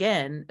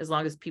as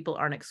long as people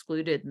aren't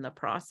excluded in the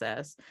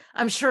process.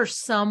 I'm sure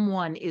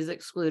someone is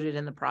excluded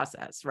in the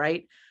process,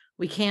 right?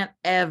 We can't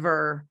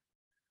ever,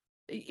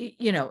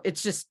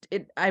 it's just,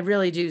 I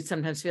really do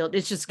sometimes feel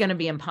it's just going to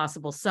be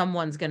impossible.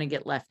 Someone's going to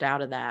get left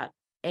out of that.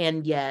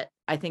 And yet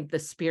I think the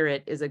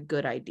spirit is a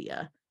good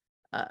idea.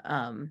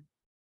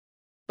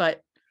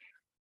 But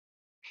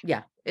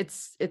yeah,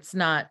 it's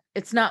not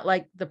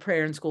like the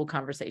prayer in school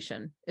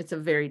conversation. It's a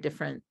very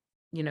different,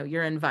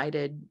 you're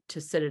invited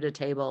to sit at a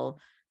table,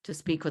 to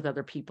speak with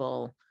other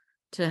people,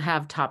 to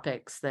have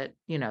topics that,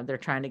 they're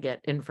trying to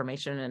get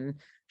information and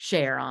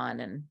share on.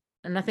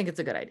 And I think it's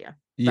a good idea.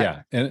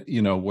 Yeah. And,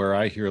 where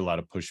I hear a lot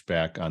of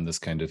pushback on this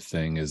kind of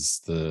thing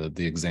is the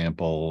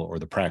example, or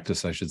the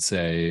practice, I should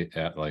say,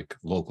 at like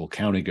local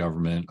county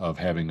government of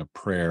having a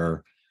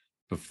prayer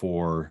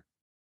before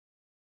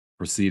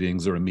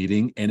proceedings or a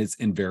meeting. And it's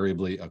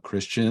invariably a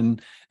Christian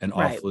and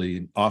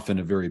often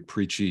a very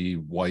preachy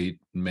white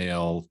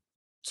male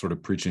sort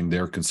of preaching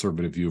their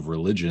conservative view of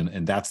religion.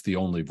 And that's the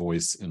only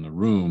voice in the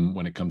room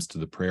when it comes to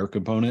the prayer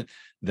component.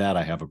 That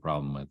I have a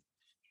problem with.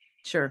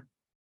 Sure.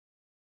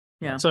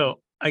 Yeah. So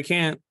I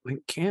can't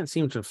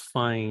seem to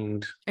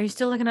find. Are you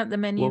still looking at the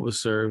menu? What was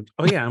served?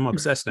 Oh yeah, I'm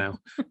obsessed now.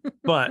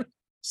 But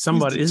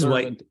somebody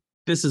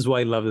this is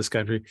why I love this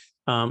country.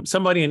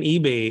 Somebody on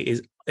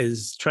eBay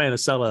is trying to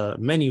sell a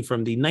menu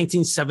from the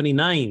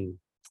 1979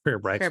 prayer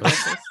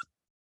breakfast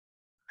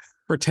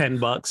for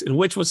 $10, in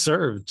which was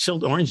served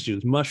chilled orange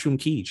juice, mushroom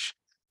quiche,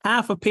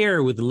 half a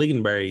pear with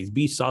lingonberries,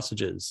 beef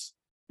sausages,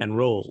 and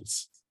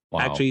rolls.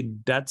 Wow. Actually,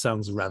 that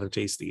sounds rather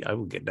tasty. I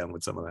will get down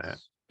with some of that.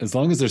 As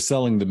long as they're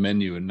selling the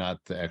menu and not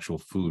the actual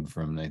food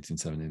from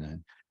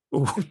 1979.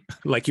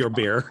 Like your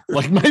beer.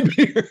 Like my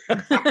beer.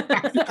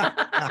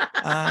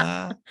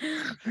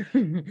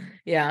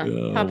 Yeah.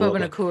 Pop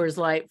open a Coors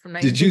Light from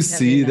 1979. Did you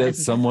see that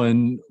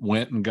someone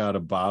went and got a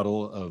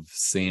bottle of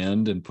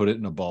sand and put it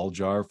in a ball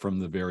jar from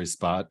the very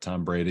spot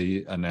Tom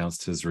Brady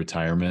announced his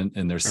retirement,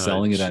 and they're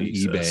selling it on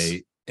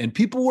eBay? And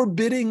people were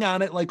bidding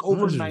on it like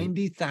over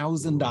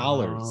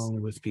 $90,000.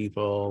 With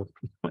people,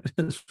 what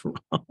is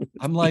wrong?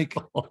 I'm like,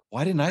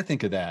 why didn't I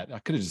think of that? I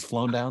could have just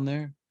flown down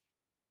there.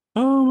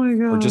 Oh my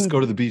god! Or just go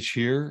to the beach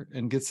here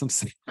and get some.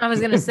 I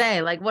was gonna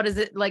say, like, what is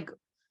it like?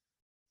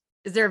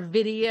 Is there a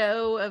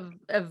video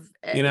of?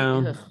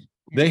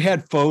 They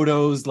had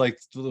photos like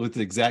with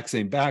the exact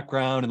same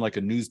background and like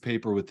a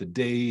newspaper with the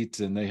date,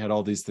 and they had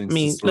all these things. I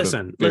mean,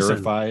 to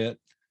verify it.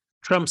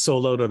 Trump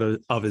sold out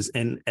of his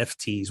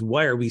NFTs.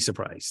 Why are we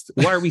surprised?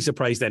 Why are we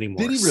surprised anymore?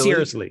 Did he really?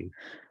 Seriously?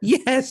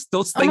 Yes,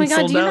 those things. Oh my god!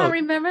 Sold Do you out. not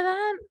remember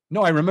that?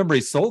 No, I remember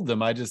he sold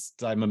them.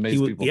 I'm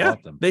amazed people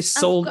bought them. They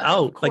sold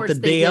out like the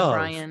day of.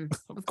 Brian.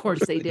 Of course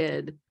they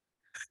did.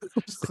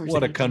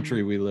 What a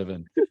country we live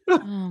in. Oh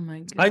my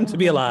god! Time to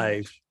be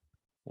alive.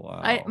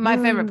 Wow. My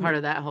favorite part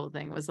of that whole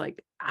thing was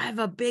like, I have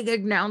a big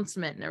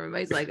announcement, and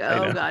everybody's like,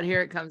 "Oh god,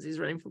 here it comes! He's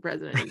running for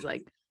president." He's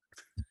like,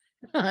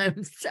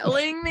 I'm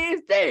selling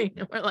these things.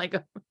 And we're like,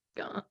 oh my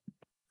god.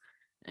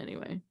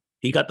 Anyway.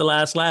 He got the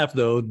last laugh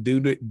though.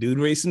 Dude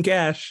racing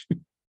cash.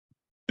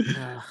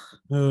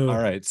 All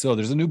right. So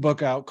there's a new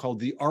book out called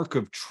The Ark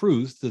of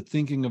Truth, The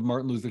Thinking of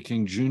Martin Luther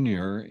King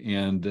Jr.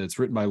 And it's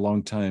written by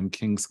longtime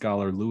King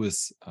scholar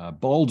Lewis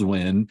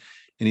Baldwin.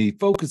 And he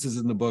focuses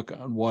in the book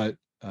on what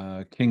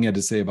King had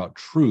to say about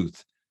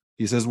truth.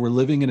 He says, we're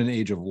living in an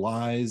age of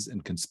lies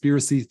and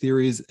conspiracy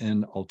theories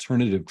and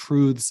alternative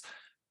truths,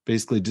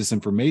 basically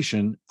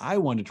disinformation. I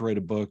wanted to write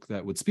a book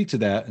that would speak to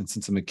that. And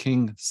since I'm a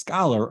King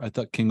scholar, I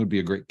thought King would be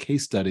a great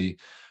case study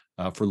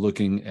for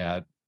looking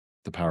at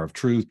the power of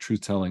truth,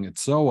 truth-telling, and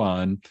so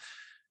on.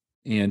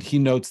 And he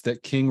notes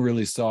that King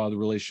really saw the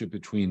relationship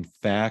between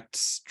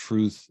facts,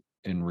 truth,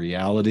 and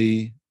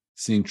reality,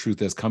 seeing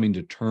truth as coming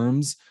to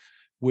terms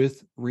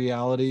with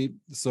reality.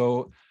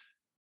 So,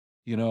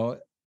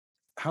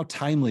 how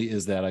timely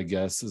is that, I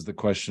guess, is the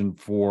question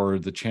for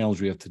the challenge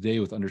we have today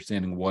with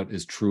understanding what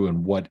is true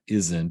and what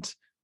isn't.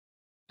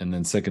 And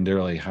then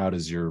secondarily,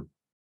 does your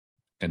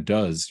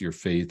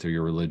faith or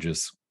your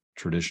religious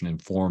tradition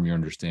inform your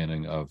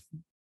understanding of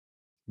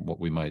what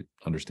we might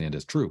understand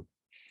as true?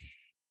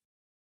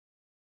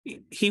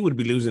 he would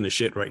be losing his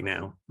shit right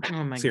now.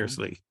 Oh my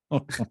Seriously.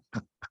 Yes.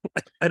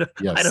 I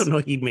don't know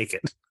he'd make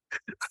it.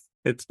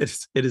 It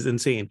is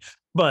insane.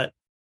 But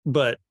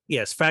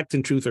yes, fact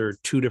and truth are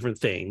two different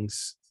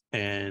things.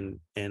 And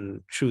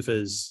truth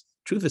is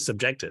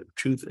subjective.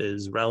 Truth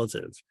is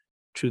relative.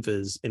 Truth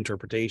is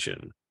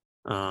interpretation.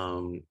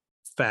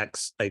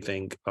 Facts, I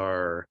think,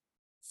 are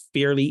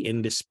fairly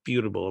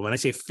indisputable. When I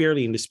say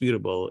fairly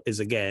indisputable, is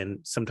again,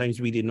 sometimes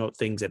we denote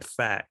things as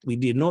fact. We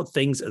denote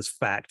things as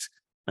fact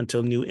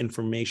until new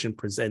information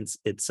presents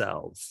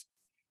itself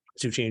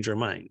to change our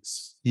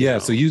minds. Yeah.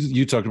 So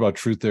you talked about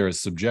truth there as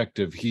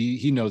subjective.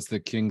 He notes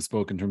that King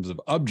spoke in terms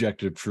of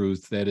objective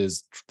truth, that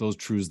is those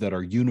truths that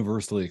are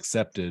universally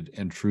accepted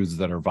and truths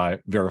that are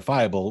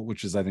verifiable,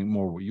 which is, I think,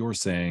 more what you're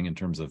saying in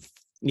terms of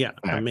yeah,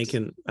 facts.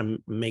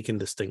 I'm making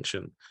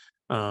distinction.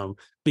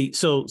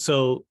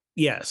 So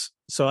yes.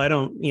 So I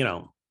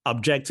don't,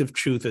 objective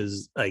truth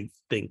is, I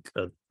think,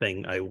 a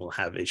thing I will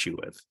have issue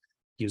with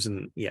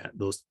using,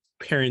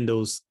 pairing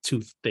those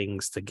two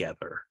things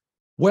together.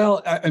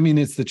 Well, I mean,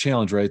 it's the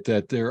challenge, right?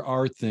 That there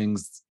are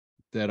things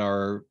that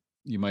are,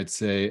 you might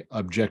say,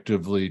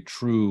 objectively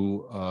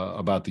true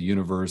about the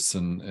universe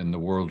and the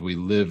world we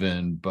live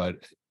in, but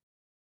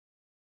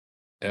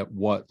at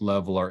what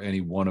level are any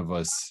one of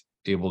us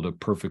able to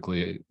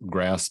perfectly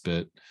grasp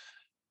it?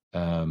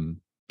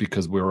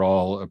 Because we're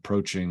all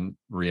approaching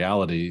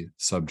reality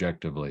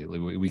subjectively.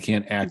 We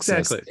can't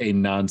access a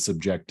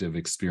non-subjective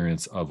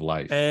experience of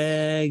life.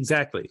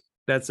 Exactly.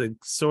 That's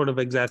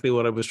exactly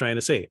what I was trying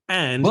to say.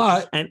 And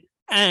well,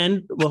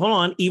 hold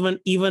on,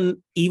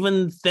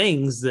 even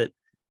things that,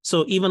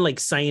 so even like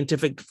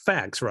scientific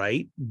facts,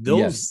 right?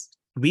 Those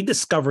we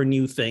discover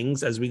new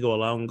things as we go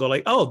along and go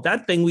like, oh,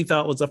 that thing we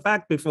thought was a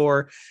fact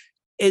before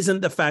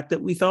isn't the fact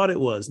that we thought it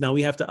was. Now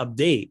we have to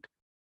update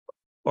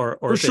or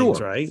for things, sure,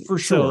 right? For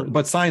sure.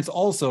 But science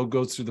also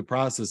goes through the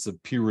process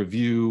of peer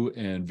review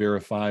and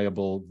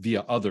verifiable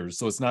via others.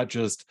 So it's not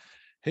just,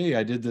 hey,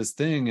 I did this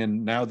thing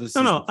and now this is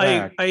the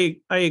fact. I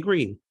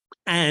agree.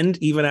 And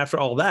even after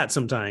all that,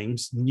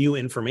 sometimes new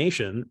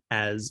information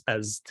as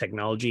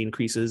technology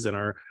increases and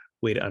our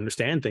way to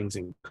understand things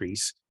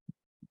increase,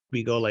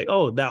 we go like,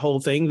 oh, that whole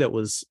thing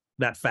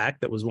that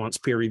fact that was once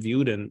peer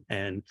reviewed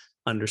and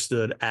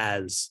understood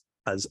as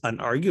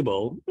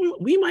unarguable,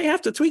 we might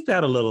have to tweak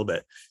that a little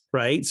bit,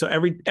 right? So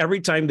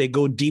every time they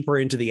go deeper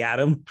into the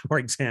atom, for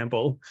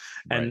example,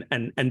 and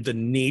the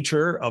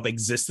nature of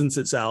existence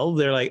itself,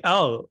 they're like,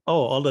 oh,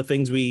 all the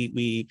things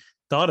we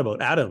thought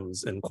about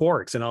atoms and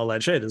quarks and all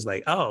that shit is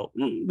like, oh,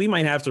 we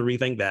might have to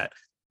rethink that.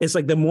 It's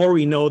like the more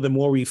we know, the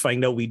more we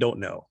find out we don't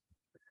know.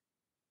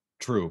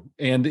 True.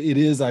 And it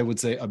is, I would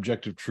say,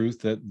 objective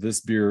truth that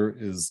this beer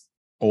is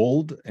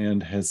old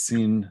and has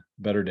seen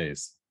better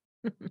days.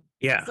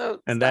 Yeah. So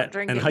and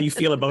how you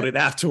feel about it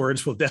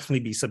afterwards will definitely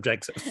be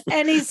subjective.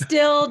 And he's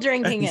still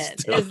drinking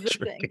it. Is the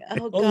thing.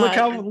 Oh,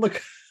 God.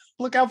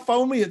 Look how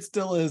foamy it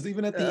still is,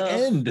 even at the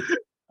end.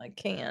 I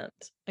can't.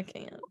 I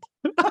think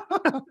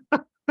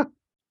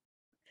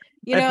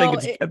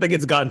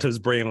it's gotten to his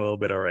brain a little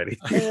bit already.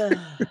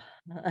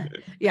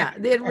 Yeah,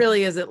 it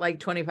really is at like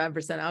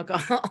 25%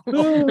 alcohol.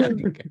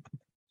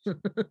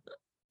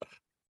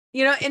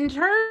 In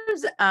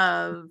terms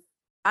of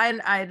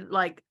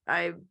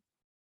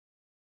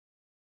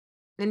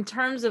in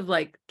terms of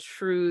like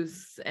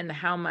truth and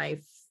how my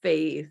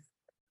faith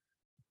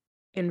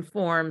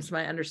informs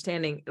my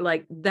understanding,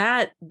 like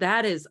that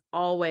is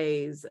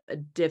always a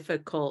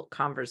difficult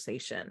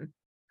conversation.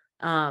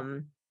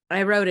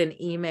 I wrote an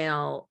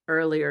email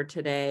earlier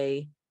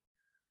today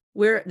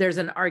where there's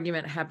an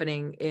argument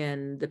happening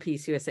in the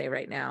Peace USA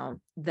right now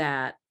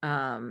that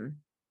one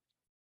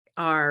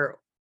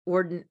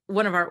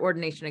of our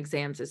ordination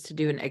exams is to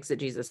do an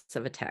exegesis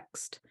of a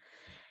text.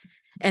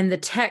 And the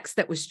text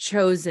that was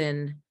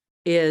chosen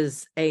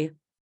is a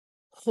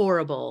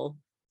horrible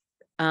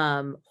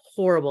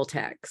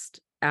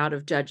text out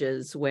of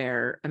Judges,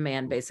 where a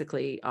man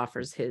basically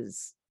offers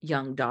his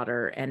young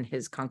daughter and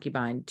his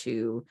concubine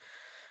to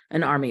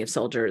an army of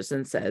soldiers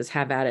and says,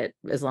 have at it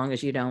as long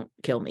as you don't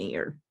kill me,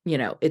 or,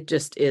 it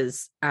just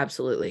is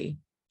absolutely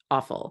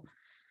awful.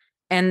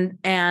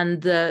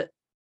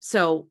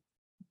 So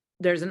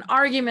there's an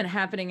argument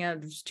happening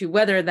as to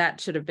whether that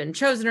should have been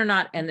chosen or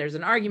not. And there's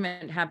an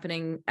argument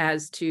happening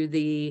as to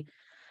the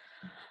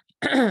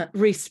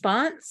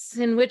response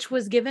in which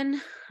was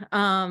given,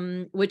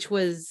 which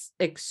was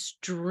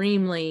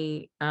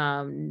extremely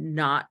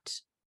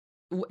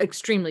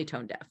extremely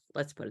tone deaf.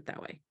 Let's put it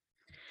that way.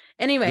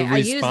 Anyway,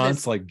 the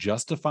response, like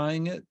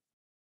justifying it.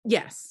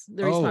 Yes,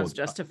 the response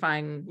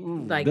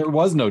justifying, like there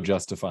was no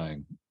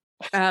justifying.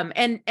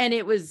 And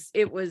it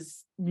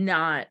was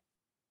not.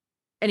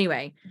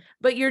 Anyway,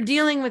 but you're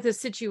dealing with a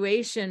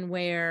situation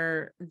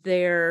where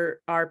there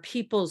are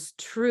people's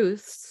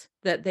truths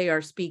that they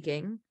are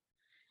speaking,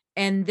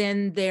 and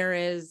then there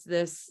is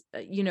this,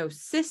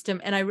 system.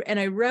 And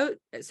I wrote,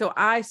 so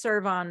I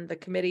serve on the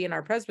committee in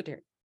our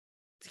presbytery,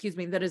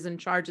 that is in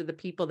charge of the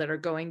people that are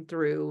going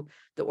through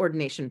the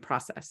ordination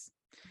process.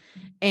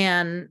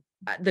 And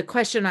the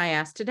question I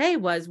asked today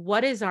was,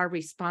 what is our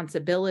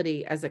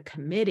responsibility as a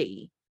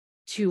committee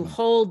to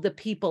hold the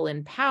people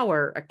in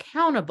power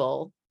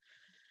accountable,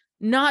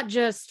 not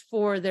just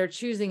for their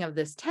choosing of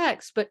this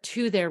text, but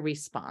to their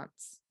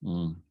response?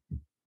 Mm.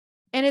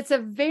 And it's a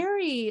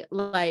very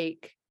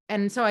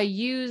and so I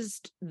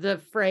used the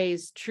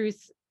phrase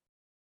truth,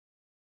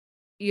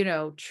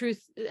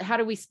 truth, how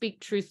do we speak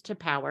truth to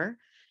power?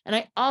 And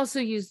I also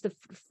used the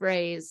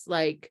phrase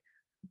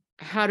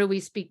how do we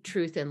speak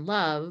truth in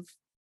love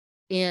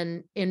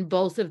in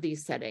both of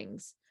these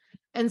settings?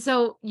 And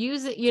so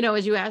use it,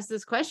 as you ask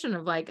this question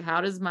of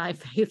how does my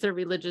faith or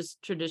religious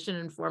tradition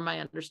inform my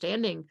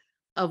understanding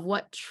of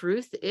what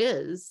truth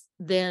is,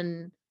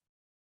 then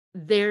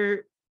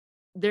there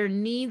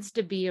needs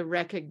to be a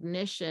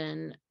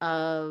recognition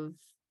of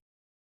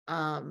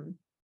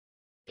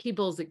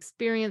people's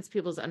experience,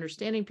 people's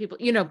understanding,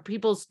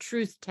 people's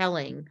truth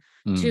telling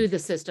to the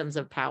systems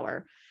of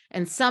power.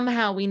 And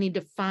somehow we need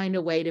to find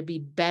a way to be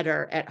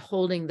better at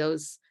holding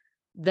those,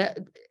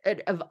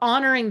 of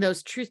honoring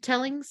those truth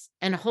tellings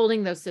and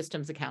holding those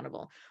systems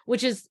accountable,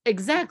 which is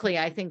exactly,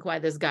 I think, why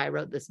this guy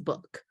wrote this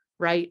book,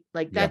 right?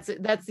 That's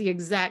the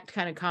exact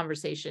kind of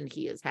conversation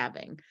he is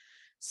having.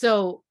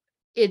 So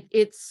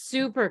it's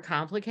super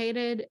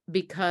complicated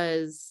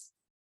because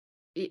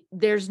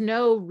there's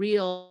no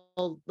real,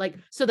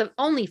 so the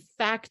only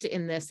fact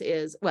in this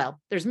is, well,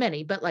 there's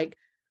many, but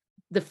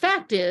the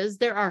fact is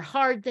there are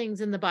hard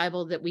things in the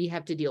Bible that we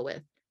have to deal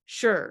with.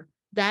 Sure,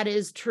 that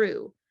is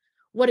true.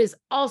 What is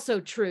also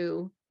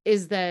true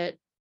is that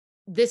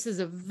this is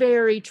a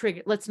very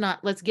trigger. Let's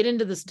get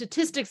into the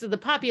statistics of the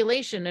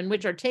population in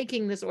which are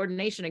taking this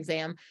ordination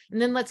exam.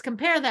 And then let's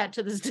compare that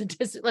to the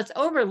statistics. Let's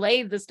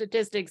overlay the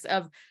statistics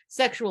of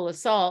sexual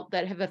assault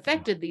that have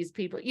affected these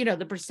people,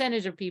 the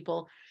percentage of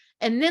people.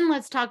 And then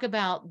let's talk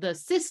about the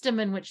system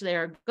in which they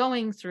are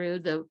going through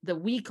the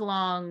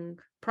week-long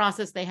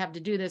process they have to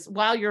do this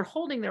while you're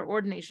holding their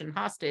ordination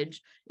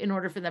hostage in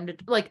order for them to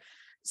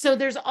so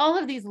there's all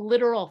of these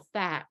literal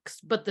facts,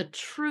 but the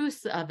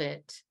truth of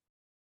it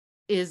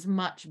is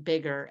much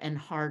bigger and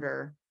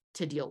harder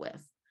to deal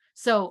with.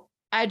 So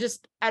I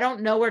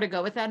don't know where to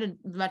go with that, as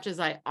much as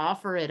I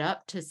offer it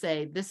up to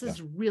say, this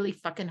is really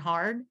fucking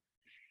hard.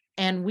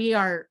 And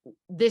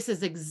this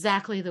is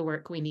exactly the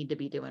work we need to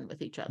be doing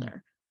with each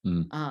other.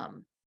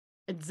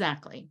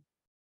 Exactly.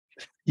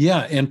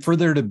 Yeah. And for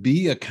there to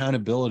be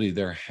accountability,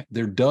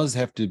 there does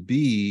have to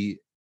be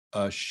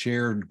a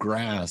shared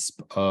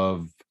grasp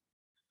of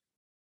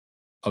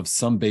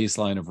some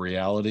baseline of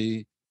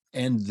reality.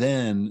 And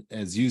then,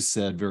 as you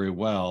said very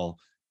well,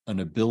 an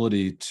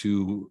ability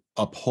to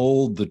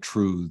uphold the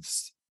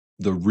truths,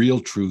 the real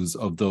truths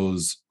of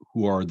those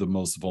who are the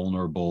most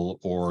vulnerable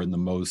or in the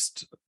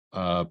most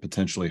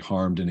potentially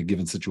harmed in a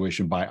given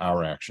situation by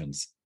our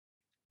actions.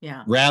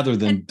 Yeah. Rather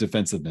than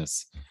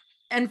defensiveness.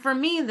 And for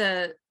me,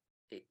 the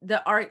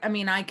art,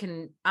 I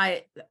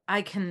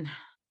can,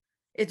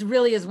 it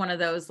really is one of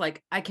those,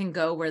 I can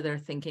go where their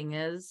thinking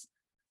is,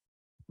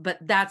 but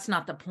that's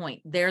not the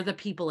point. They're the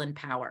people in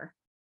power.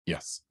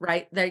 Yes.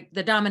 Right.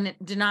 The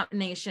dominant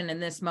denomination in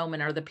this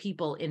moment are the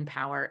people in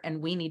power.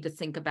 And we need to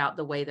think about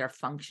the way they're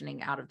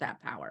functioning out of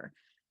that power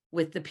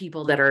with the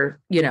people that are,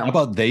 How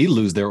about they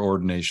lose their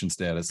ordination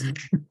status?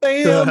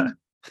 Bam!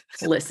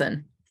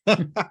 Listen.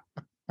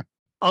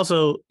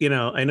 Also,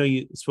 I know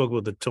you spoke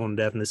about the tone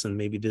deafness, and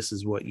maybe this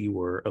is what you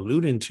were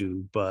alluding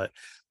to, but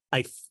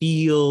I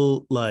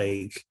feel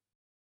like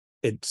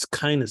it's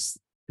kind of,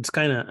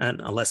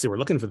 and unless they were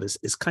looking for this,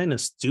 it's kind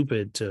of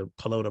stupid to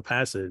pull out a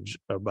passage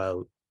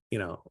about,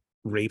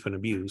 rape and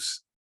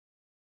abuse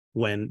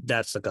when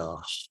that's a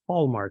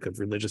hallmark of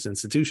religious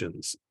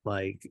institutions.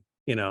 Why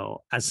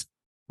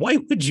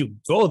would you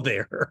go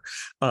there?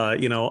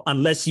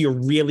 Unless you're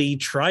really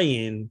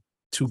trying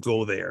to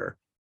go there.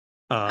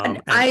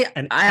 I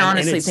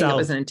honestly think it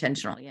was an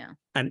intentional,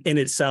 and in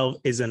itself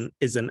is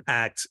an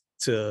act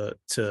to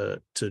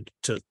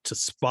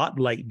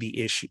spotlight the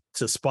issue,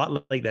 to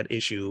spotlight that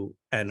issue,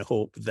 and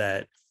hope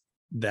that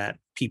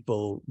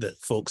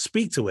folks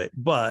speak to it.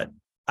 But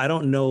I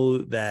don't know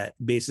that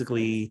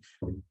basically,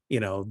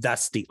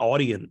 that's the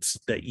audience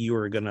that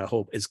you're gonna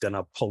hope is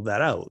gonna pull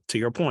that out. To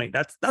your point,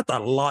 that's a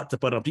lot to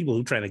put on people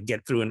who are trying to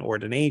get through an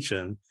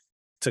ordination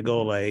to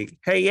go hey,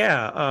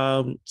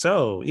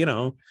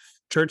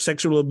 church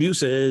sexual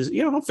abuse is,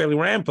 fairly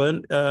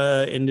rampant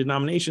in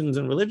denominations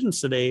and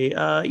religions today.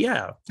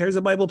 Here's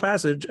a Bible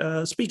passage.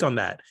 Speak on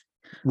that.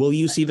 Will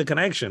you see the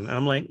connection? And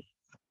I'm like,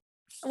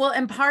 well,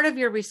 and part of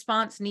your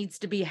response needs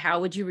to be, how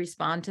would you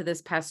respond to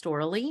this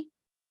pastorally?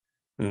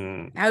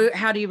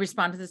 How do you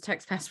respond to this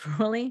text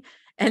pastorally?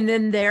 And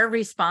then their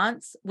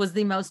response was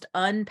the most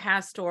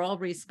unpastoral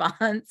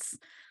response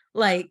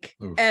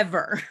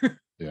ever.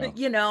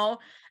 Yeah.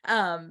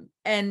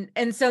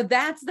 And so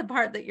that's the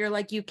part that you're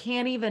you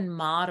can't even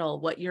model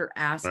what you're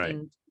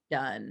asking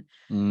done.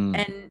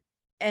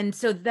 And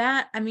so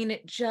that,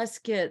 it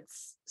just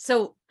gets,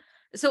 so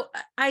So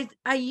I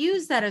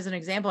use that as an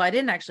example. I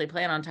didn't actually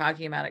plan on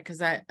talking about it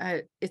because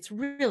I it's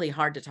really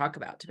hard to talk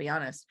about, to be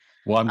honest.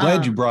 Well, I'm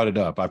glad you brought it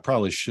up. I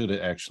probably should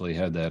have actually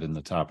had that in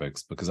the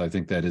topics because I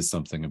think that is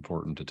something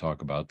important to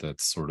talk about.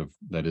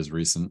 That is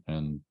recent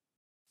and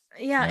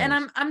Yeah,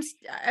 and matters.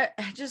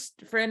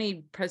 just for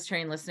any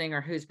Presbyterian listening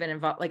or who's been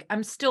involved, like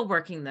I'm still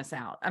working this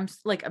out. I'm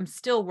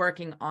still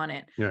working on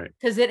it Right.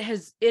 because it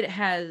has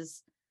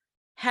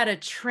had a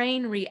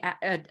chain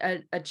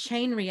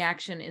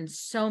reaction in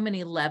so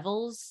many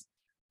levels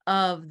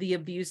of the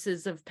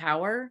abuses of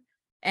power,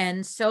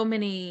 and so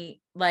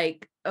many,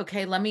 like,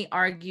 okay, let me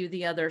argue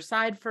the other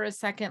side for a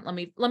second.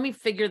 Let me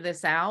figure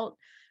this out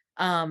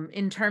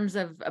in terms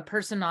of a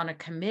person on a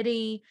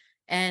committee,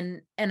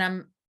 and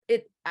I'm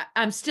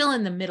still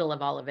in the middle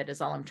of all of it,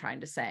 is all I'm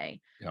trying to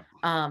say. Yeah.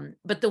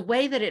 But the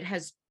way that it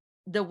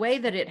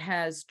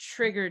has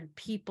triggered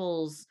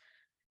people's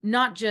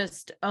not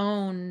just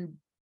own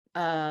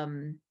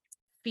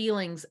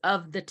feelings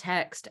of the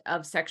text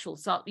of sexual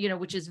assault,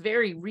 which is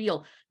very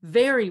real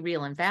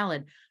and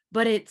valid,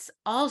 but it's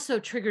also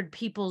triggered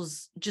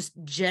people's just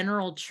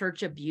general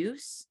church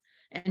abuse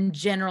and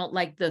general,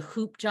 like the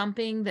hoop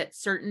jumping that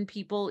certain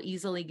people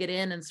easily get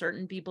in and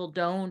certain people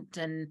don't,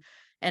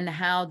 and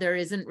how there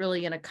isn't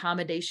really an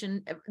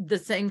accommodation, the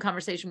same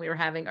conversation we were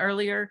having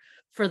earlier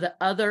for the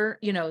other,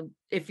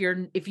 if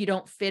you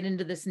don't fit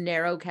into this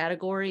narrow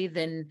category,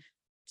 then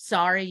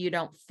sorry, you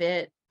don't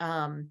fit.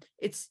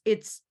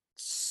 It's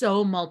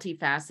so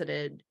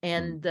multifaceted,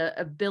 and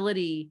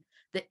the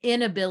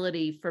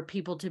inability for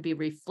people to be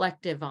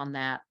reflective on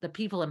that, the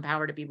people in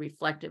power to be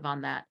reflective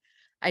on that.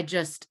 I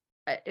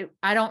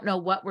don't know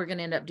what we're going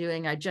to end up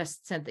doing. I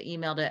just sent the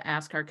email to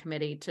ask our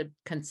committee to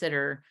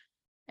consider,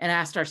 and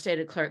asked our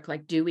stated clerk,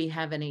 like, do we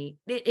have any,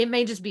 it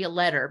may just be a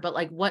letter, but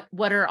like,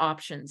 what are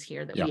options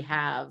here that we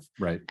have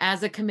Right.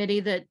 as a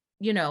committee that,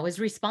 is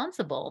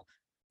responsible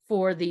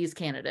for these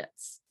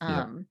candidates.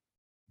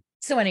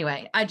 So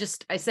anyway, I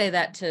say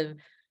that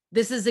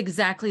this is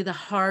exactly the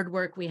hard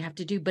work we have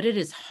to do, but it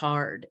is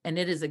hard and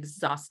it is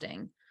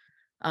exhausting.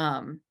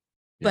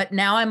 But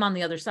now I'm on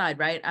the other side,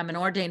 right? I'm an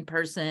ordained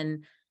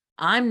person.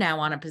 I'm now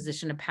on a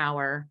position of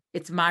power.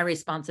 It's my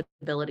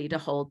responsibility to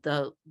hold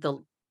the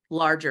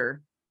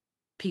larger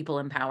people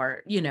in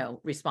power,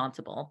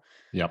 responsible.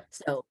 Yep.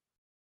 So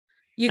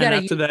you got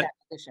to use that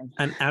position.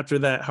 And after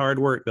that hard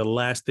work, the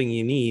last thing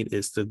you need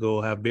is to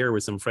go have beer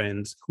with some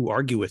friends who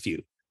argue with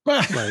you.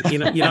 Like, you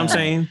know what I'm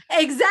saying?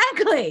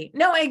 Exactly.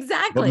 No,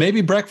 exactly. But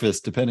maybe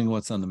breakfast, depending on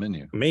what's on the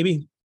menu.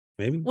 Maybe.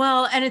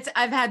 Well, and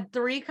I've had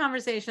 3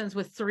 conversations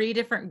with 3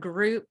 different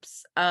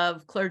groups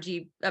of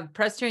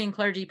Presbyterian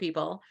clergy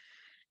people,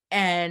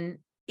 and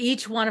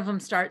each one of them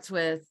starts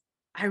with,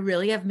 I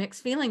really have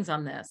mixed feelings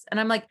on this. And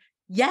I'm like,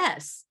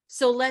 yes.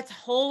 So let's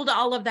hold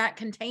all of that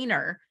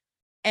container,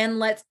 and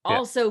let's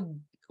also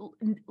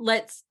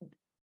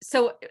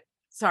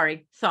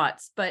sorry,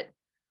 thoughts. But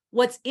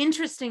what's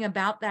interesting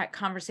about that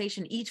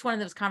conversation, each one of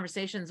those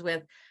conversations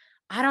with,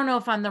 I don't know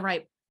if I'm the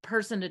right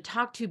person to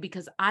talk to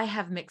because I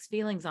have mixed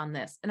feelings on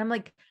this. And I'm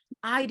like,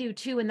 I do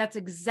too. And that's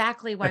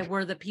exactly why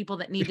we're the people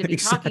that need to be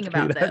talking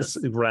about this.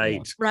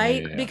 Right.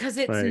 Right. Yeah. Because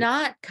it's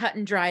not cut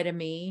and dry to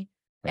me.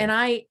 Right.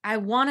 And I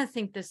want to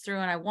think this through,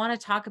 and I want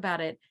to talk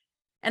about it.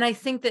 And I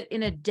think that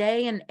in a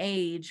day and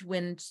age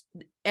when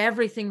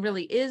everything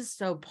really is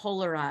so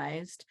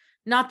polarized,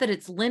 not that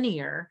it's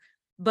linear,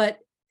 but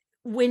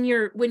when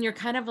you're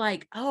kind of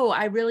like, oh,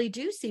 I really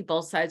do see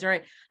both sides,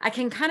 or I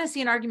can kind of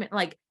see an argument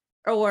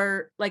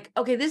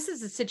okay, this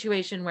is a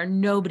situation where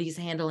nobody's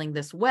handling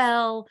this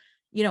well.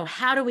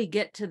 How do we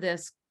get to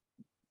this?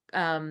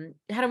 How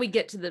do we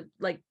get to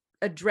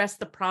address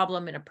the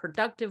problem in a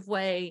productive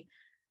way?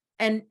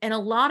 And a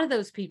lot of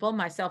those people,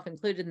 myself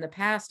included in the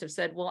past, have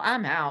said, well,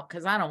 I'm out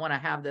because I don't want to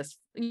have this,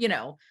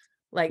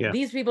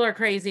 these people are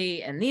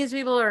crazy and these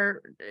people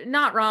are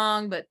not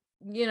wrong, but,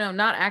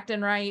 not acting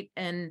right.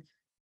 And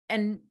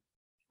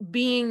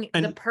being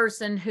the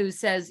person who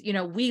says,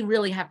 we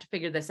really have to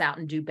figure this out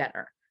and do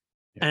better.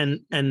 And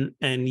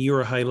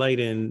you're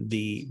highlighting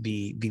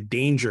the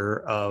danger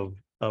of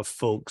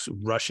folks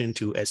rushing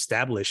to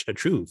establish a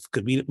truth,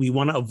 because we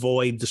want to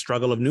avoid the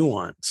struggle of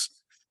nuance.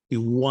 We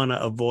want to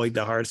avoid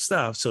the hard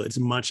stuff. So it's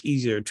much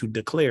easier to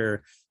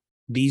declare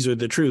these are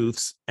the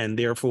truths, and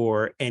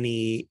therefore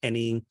any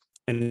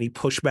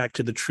pushback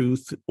to the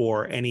truth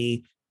or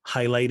any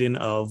highlighting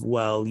of,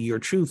 well, your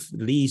truth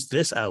leaves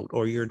this out,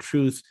 or your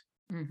truth,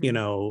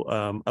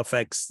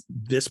 affects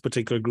this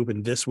particular group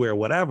in this way or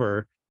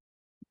whatever,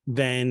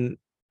 then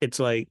it's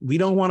like, we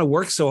don't want to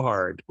work so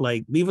hard.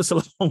 Like, leave us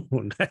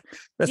alone.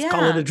 Let's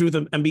call it the truth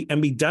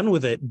and be done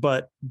with it.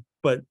 But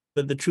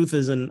the truth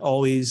isn't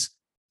always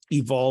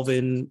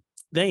evolving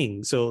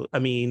thing. So I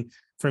mean,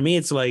 for me,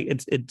 it's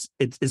like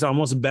it's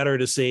almost better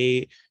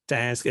to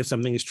ask if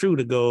something is true,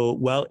 to go,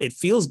 well, it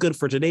feels good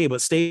for today,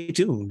 but stay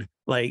tuned.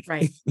 Like,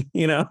 right.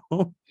 Yeah.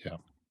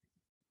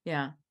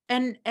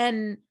 And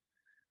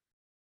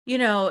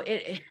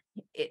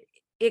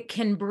it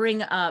can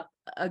bring up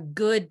a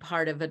good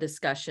part of a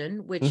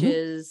discussion, which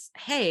is,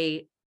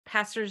 hey,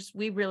 pastors,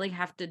 we really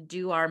have to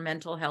do our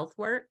mental health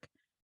work,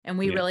 and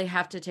we Yeah. really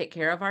have to take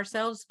care of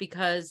ourselves,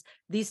 because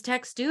these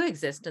texts do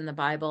exist in the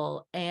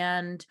Bible,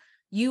 and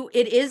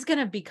it is going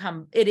to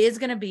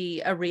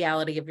be a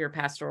reality of your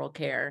pastoral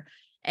care,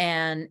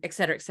 and et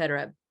cetera, et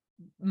cetera.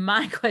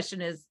 My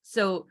question is,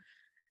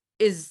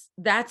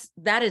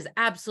 that is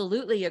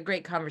absolutely a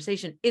great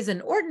conversation. Is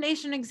an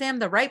ordination exam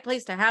the right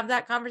place to have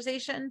that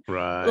conversation?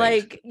 Right.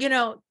 Like,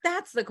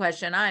 that's the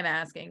question I'm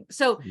asking.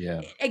 So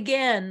Yeah.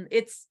 again,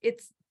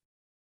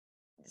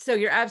 so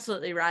you're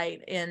absolutely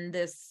right in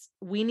this.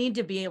 We need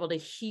to be able to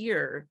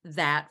hear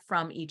that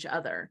from each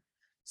other.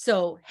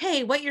 So,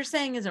 hey, what you're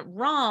saying isn't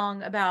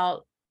wrong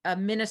about a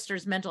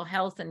minister's mental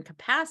health and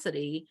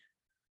capacity,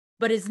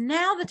 but is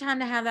now the time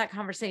to have that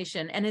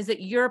conversation? And is it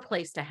your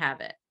place to have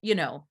it?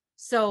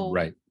 So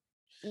Right.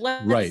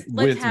 let's have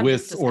With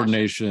this discussion.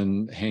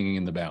 ordination hanging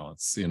in the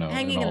balance, and all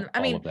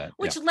of that.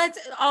 Which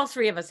all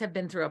three of us have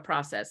been through a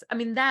process. I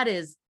mean, that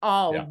is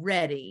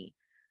already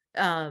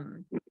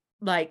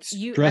like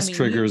stress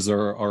triggers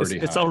are already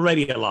It's high.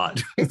 already a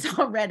lot. It's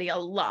already a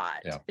lot.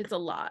 Yeah. It's a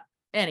lot.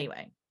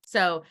 Anyway,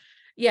 so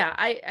yeah,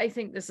 I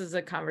think this is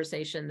a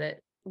conversation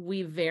that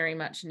we very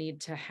much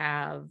need to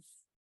have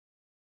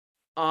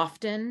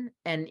often,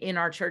 and in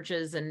our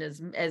churches, and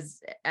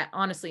as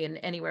honestly, in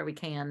anywhere we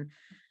can,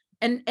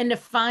 and to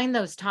find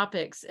those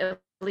topics. At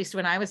least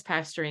when I was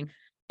pastoring,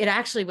 it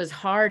actually was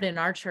hard in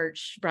our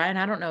church. Brian,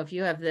 I don't know if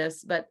you have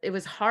this, but it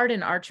was hard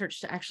in our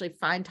church to actually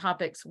find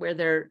topics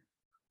where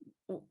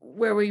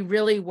we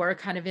really were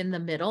kind of in the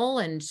middle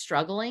and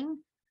struggling,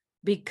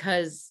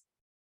 because,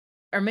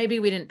 or maybe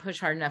we didn't push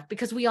hard enough,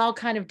 because we all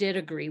kind of did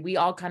agree. We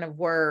all kind of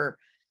were,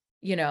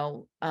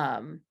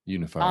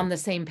 Unified on the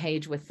same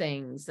page with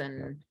things.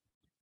 And,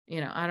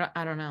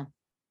 I don't know.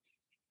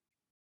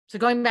 So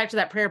going back to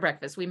that prayer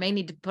breakfast, we may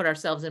need to put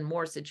ourselves in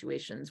more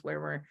situations where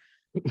we're,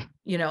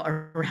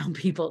 around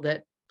people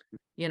that,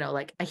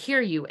 like, I hear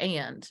you,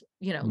 and,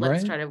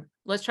 let's try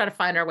to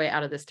find our way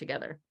out of this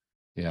together.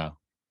 Yeah,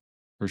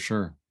 for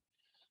sure.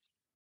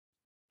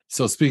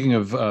 So speaking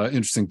of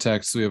interesting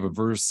texts, we have a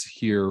verse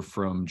here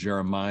from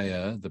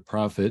Jeremiah, the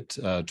prophet,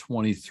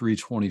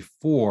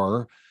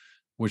 23:24,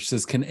 which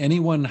says, "Can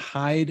anyone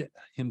hide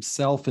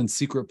himself in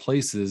secret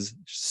places?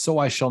 So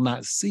I shall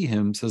not see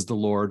him, says the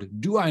Lord.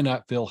 Do I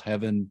not fill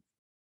heaven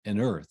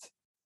and earth?"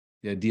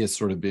 The idea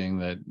sort of being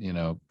that,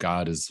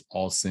 God is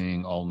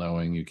all-seeing,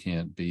 all-knowing. You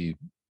can't be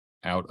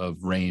out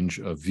of range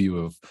of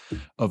view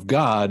of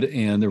God.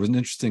 And there was an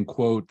interesting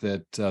quote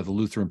that the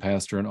Lutheran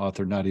pastor and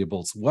author Nadia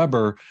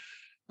Bolz-Weber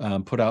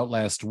put out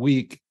last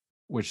week,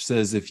 which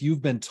says, if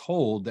you've been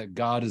told that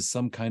God is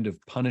some kind of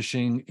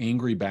punishing,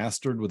 angry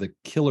bastard with a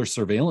killer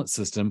surveillance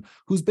system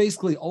who's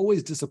basically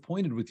always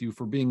disappointed with you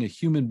for being a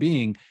human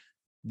being,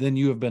 then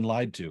you have been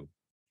lied to.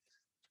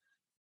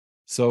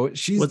 So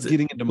she's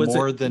getting into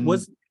more than...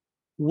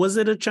 Was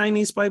it a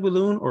Chinese spy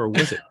balloon, or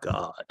was it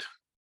God?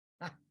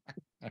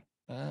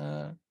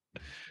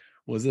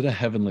 Was it a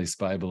heavenly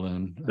spy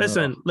balloon?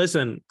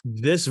 Listen,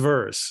 this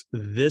verse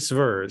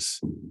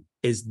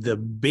is the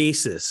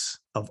basis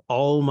of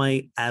all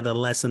my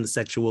adolescent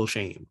sexual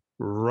shame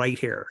right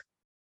here.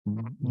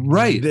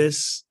 Right.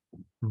 This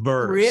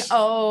verse.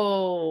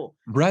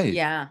 Right.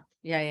 Yeah.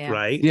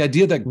 Right. The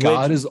idea that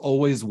God is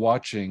always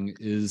watching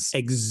is...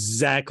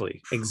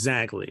 Exactly.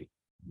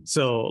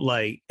 So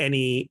like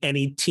any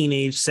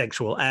teenage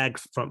sexual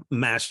act, from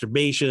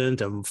masturbation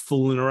to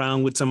fooling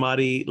around with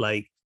somebody,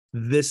 like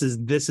this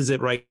is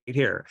it right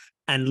here.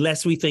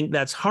 Unless we think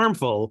that's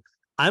harmful,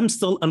 I'm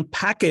still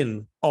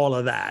unpacking all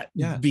of that,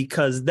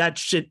 because that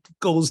shit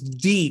goes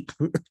deep.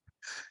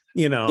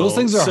 Those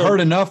things are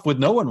hard enough with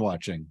no one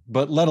watching,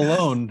 but let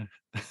alone...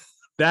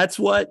 That's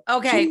what...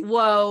 Okay,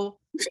 whoa.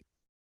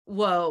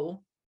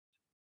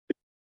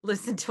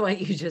 Listen to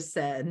what you just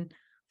said.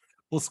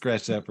 We'll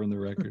scratch that from the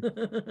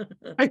record.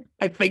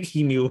 I think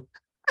he knew.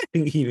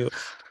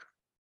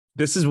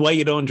 This is why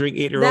you don't drink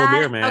 8-year-old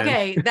beer, man.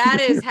 Okay,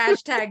 that is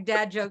hashtag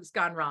dad jokes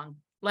gone wrong.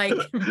 Like...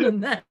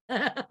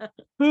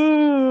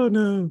 Oh,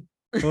 no.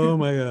 Oh,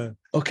 my God.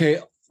 Okay.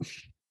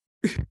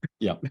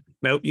 Yeah.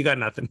 Nope, you got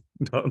nothing.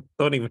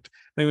 Don't even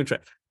try.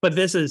 But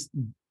this is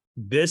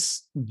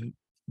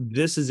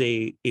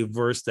a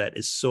verse that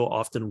is so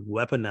often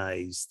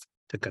weaponized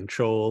to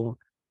control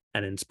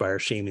and inspire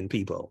shame in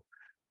people.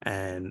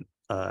 And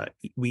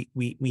we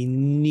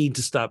need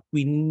to stop.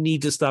 We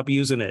need to stop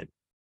using it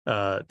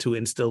to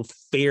instill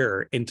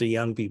fear into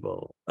young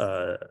people,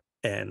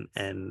 and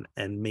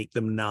make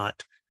them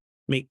not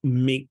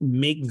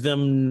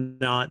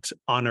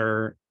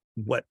honor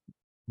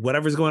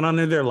whatever's going on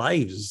in their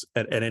lives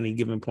at any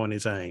given point in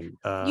time.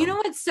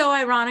 What's so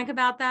ironic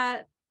about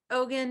that,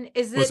 Ogun,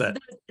 is that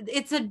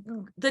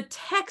the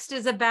text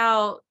is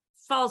about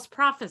false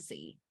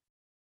prophecy.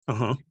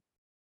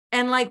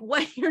 And like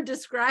what you're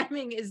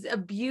describing is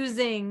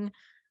abusing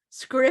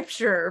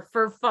scripture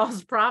for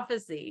false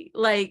prophecy.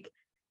 Like,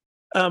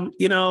 has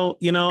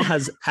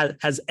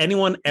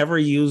anyone ever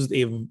used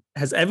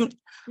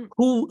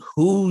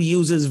who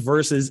uses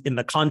verses in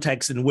the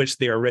context in which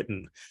they are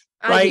written?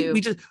 Right?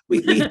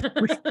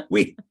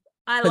 We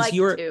I like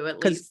you're to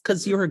at least.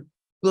 because you're a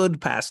good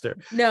pastor.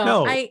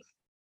 No,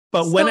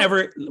 But So-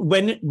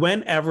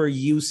 whenever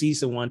you see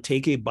someone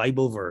take a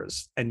Bible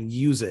verse and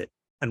use it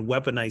and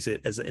weaponize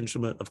it as an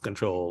instrument of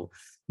control,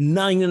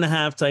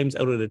 9.5 times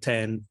out of the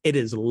 10, it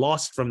is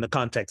lost from the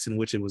context in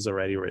which it was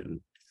already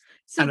written.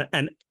 So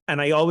And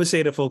I always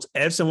say to folks,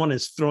 if someone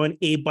is throwing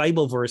a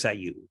Bible verse at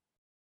you,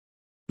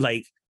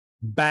 like,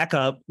 back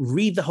up,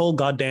 read the whole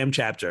goddamn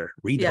chapter,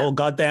 read the Yeah. whole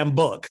goddamn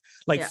book,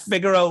 like, Yeah.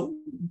 figure out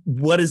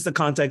what is the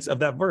context of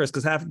that verse.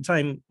 Because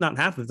not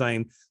half the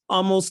time,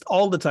 almost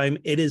all the time,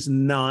 it is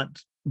not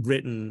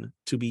written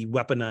to be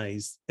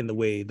weaponized in the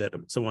way that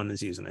someone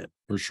is using it.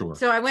 For sure.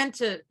 So I went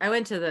to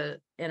the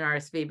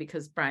NRSV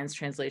because Brian's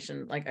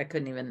translation, like, I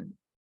couldn't even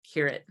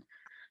hear it.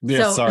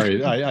 Yeah, So-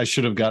 sorry. I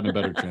should have gotten a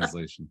better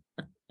translation.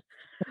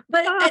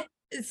 But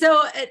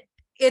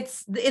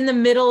it's in the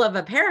middle of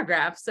a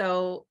paragraph.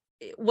 So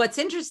what's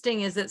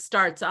interesting is it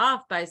starts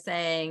off by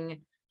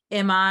saying,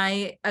 "Am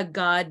I a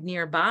God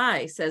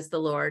nearby, says the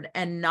Lord,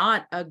 and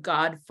not a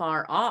God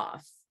far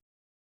off?"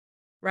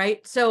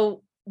 Right?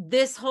 So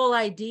this whole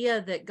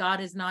idea that God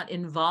is not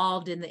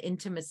involved in the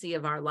intimacy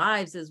of our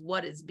lives is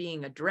what is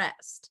being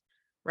addressed,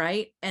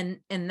 right? And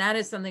that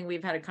is something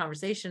we've had a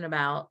conversation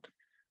about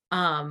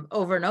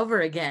over and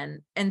over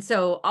again. And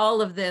so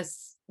all of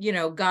this,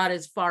 God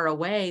is far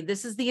away.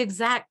 This is the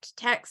exact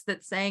text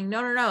that's saying,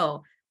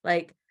 no,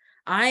 like,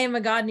 I am a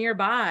God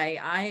nearby.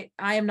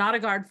 I am not a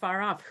God far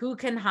off. Who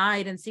can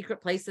hide in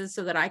secret places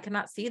so that I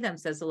cannot see them,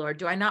 says the Lord?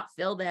 Do I not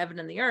fill the heaven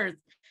and the earth?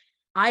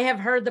 I have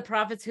heard the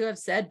prophets who have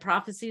said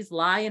prophecies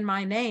lie in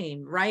my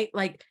name, right?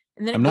 Like,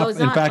 and then I'm it not, goes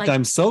in on. fact, like,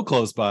 I'm so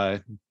close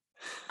by.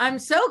 I'm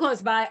so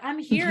close by. I'm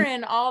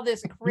hearing all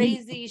this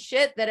crazy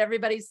shit that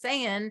everybody's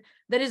saying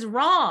that is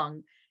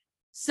wrong.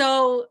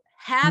 So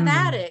have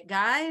at it,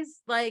 guys.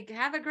 Like,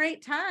 have a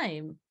great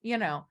time.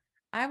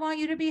 I want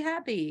you to be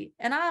happy,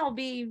 and I'll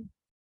be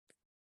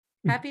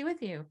happy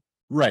with you.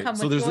 Right. Come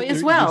So with there's joy as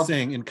you're well.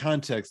 saying in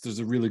context, there's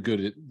a really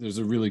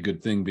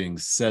good thing being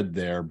said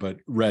there, but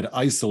read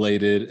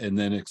isolated and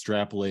then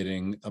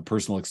extrapolating a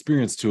personal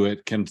experience to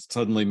it can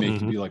suddenly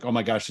make you be like, oh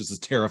my gosh, this is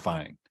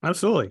terrifying.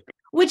 Absolutely.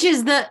 Which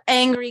is the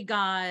angry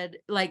God,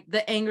 like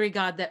the angry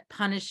God that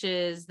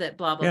punishes, that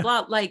blah, blah, Yeah.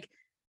 blah. Like,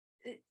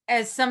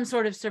 as some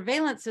sort of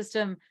surveillance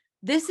system,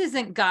 this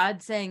isn't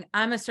God saying,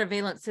 I'm a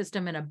surveillance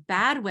system in a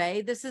bad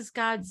way. This is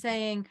God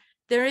saying,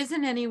 there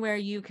isn't anywhere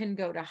you can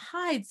go to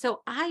hide.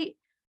 So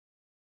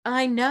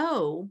I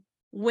know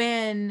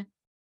when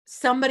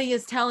somebody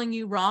is telling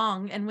you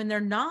wrong and when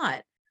they're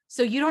not.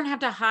 So you don't have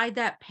to hide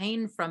that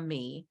pain from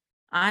me.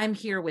 I'm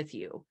here with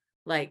you.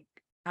 Like,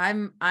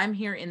 I'm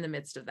here in the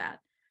midst of that.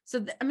 So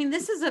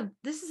this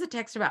is a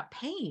text about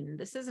pain.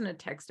 This isn't a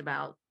text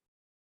about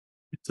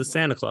It's a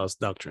Santa Claus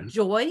doctrine.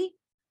 joy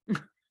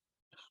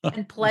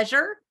and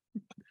pleasure.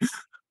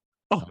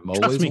 Oh, I'm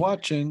trust always me,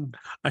 watching.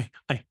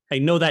 I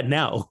know that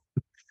now.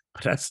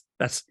 But that's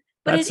But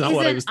that's it not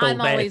what I was isn't, told I'm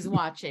then. always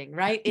watching,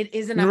 right? It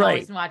isn't, You're I'm right.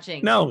 always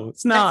watching. No,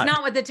 it's not. That's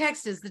not what the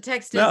text is. The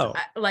text is No.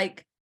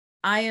 like,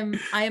 I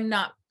am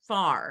not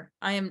far.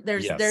 there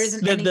Yes.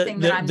 isn't The- anything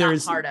that I'm not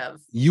there's- part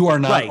of. You are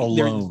not Right,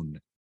 there's- alone.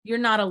 You're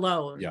not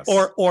alone. Yes.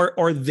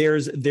 Or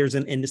there's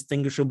an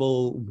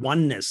indistinguishable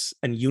oneness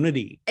and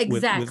unity with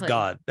Exactly.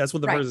 God. That's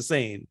what the Right. verse is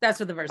saying. That's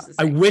what the verse is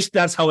I saying. wish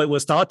that's how it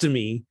was taught to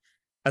me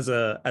as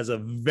a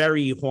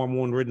very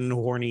hormone-ridden,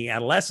 horny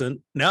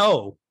adolescent.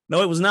 No,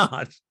 it was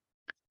not.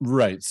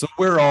 Right. So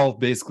we're all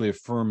basically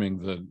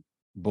affirming the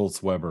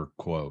Bolz-Weber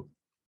quote.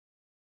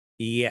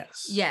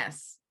 Yes.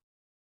 Yes.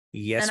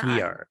 Yes, And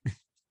we I- are.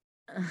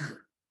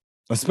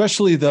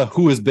 Especially the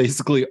who is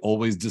basically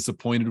always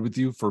disappointed with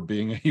you for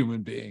being a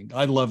human being.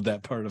 I love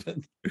that part of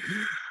it.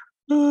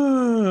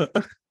 No,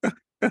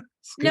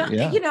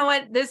 Yeah. you know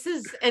what? This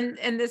is and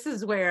this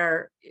is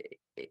where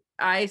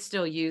I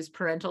still use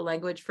parental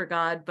language for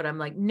God, but I'm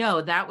like,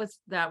 no,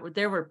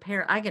 there were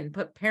I can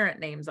put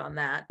parent names on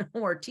that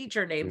or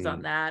teacher names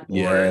on that or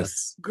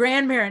Yes.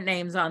 grandparent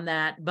names on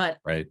that, but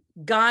Right.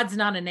 God's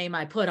not a name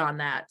I put on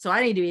that. So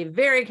I need to be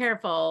very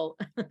careful.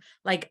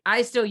 Like,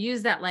 I still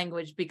use that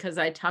language because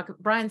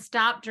Brian,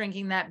 stop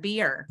drinking that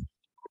beer.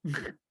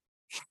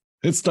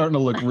 It's starting to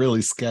look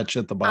really sketch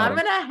at the I'm bottom.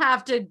 gonna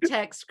have to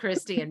text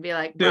Christy and be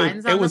like, Dude,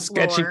 Brian's on it was the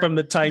floor. sketchy from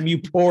the time you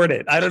poured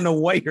it. I don't know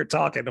what you're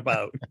talking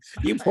about.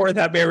 You poured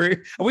that berry,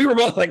 and we were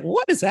both like,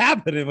 "What is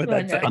happening with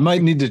I that know. thing?" I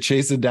might need to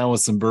chase it down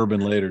with some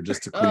bourbon later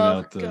just to clean Oh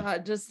out the.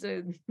 God, just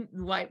to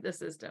wipe the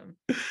system.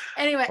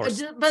 Anyway, Or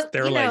but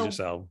sterilize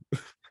yourself.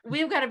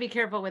 we've got to be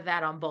careful with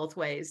that on both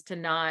ways to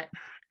not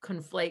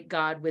conflate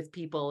God with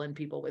people and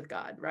people with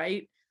God,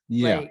 right?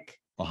 Yeah, Like,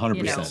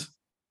 100%.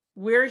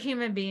 we're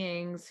human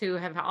beings who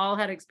have all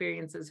had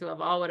experiences, who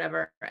have all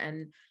whatever,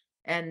 and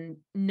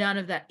none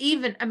of that,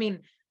 even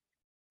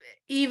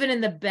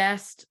in the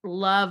best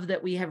love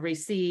that we have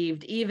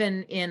received,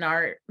 even in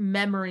our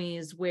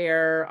memories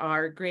where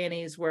our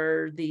grannies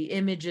were the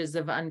images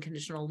of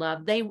unconditional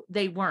love,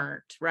 they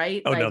weren't,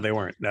 right? Oh no, they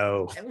weren't.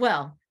 No.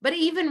 Well, but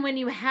even when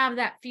you have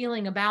that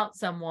feeling about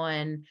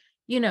someone,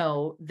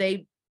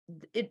 they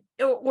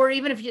or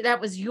even if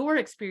that was your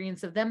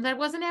experience of them, that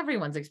wasn't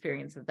everyone's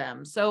experience of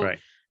them. So, Right.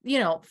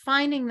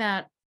 finding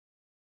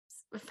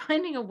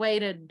a way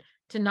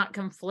to not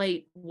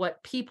conflate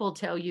what people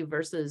tell you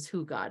versus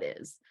who God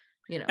is,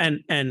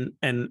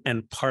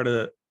 And part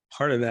of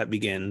that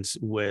begins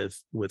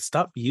with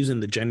stop using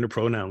the gender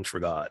pronouns for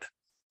God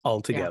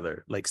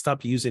altogether. Like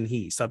stop using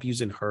he, stop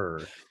using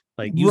her.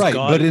 Like use right,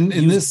 God, but in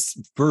this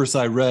verse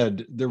I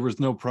read, there was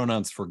no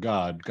pronouns for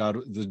God. God,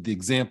 the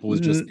example was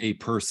just a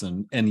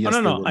person, and yes,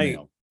 they were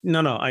male.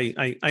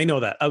 I know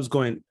that. I was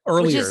going which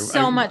earlier. is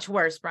so much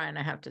worse, Brian,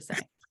 I have to say.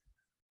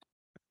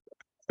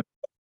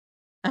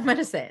 I'm going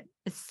to say it.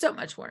 It's so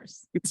much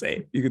worse. You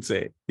could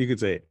say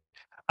it.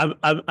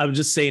 I'm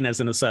just saying as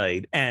an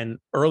aside. And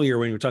earlier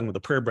when you were talking about the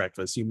prayer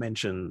breakfast, you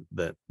mentioned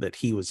that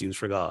he was used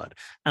for God.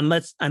 And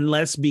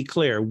let's be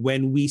clear,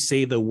 when we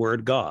say the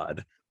word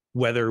God,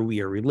 whether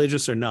we are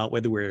religious or not,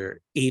 whether we're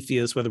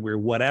atheists, whether we're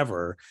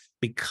whatever,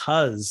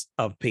 because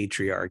of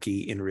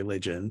patriarchy in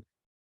religion,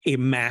 a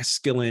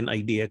masculine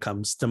idea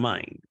comes to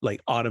mind, like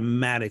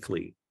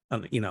automatically,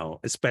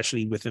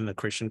 especially within the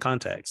Christian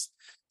context.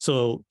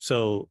 So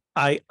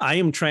I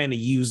am trying to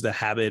use the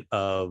habit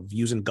of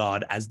using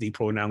God as the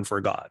pronoun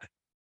for God,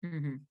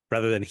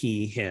 rather than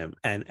he, him,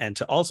 and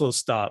to also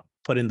stop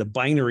putting the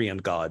binary on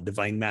God,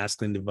 divine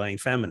masculine, divine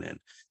feminine,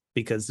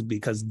 because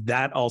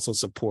that also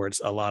supports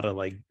a lot of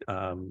like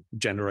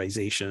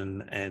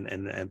genderization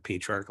and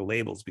patriarchal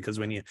labels. Because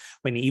when you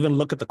even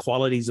look at the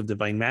qualities of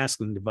divine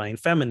masculine, divine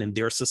feminine,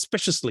 they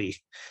suspiciously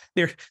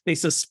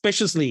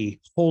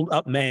hold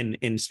up men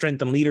in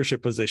strength and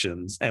leadership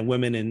positions and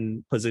women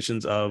in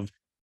positions of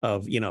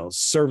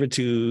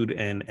servitude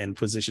and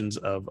positions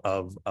of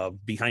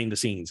behind the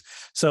scenes.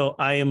 So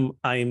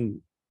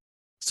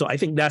so I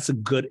think that's a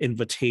good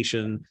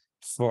invitation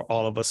for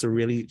all of us to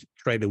really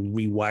try to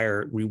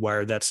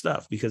rewire that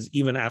stuff, because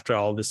even after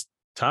all this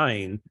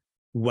time,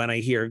 when I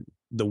hear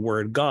the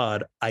word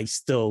God, I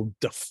still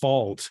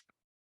default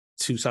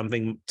to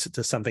something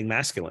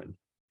masculine.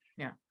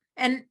 Yeah.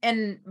 And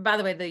by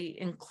the way, the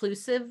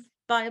inclusive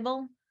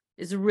Bible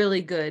is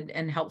really good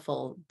and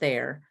helpful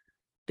there,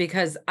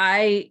 because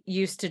I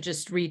used to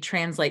just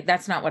retranslate.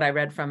 That's not what I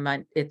read from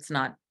my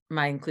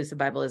inclusive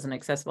Bible isn't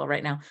accessible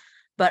right now,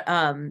 but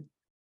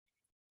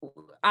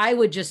I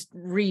would just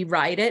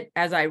rewrite it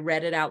as I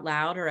read it out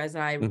loud, or as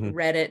I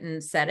read it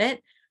and said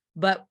it.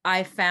 But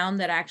I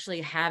found that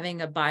actually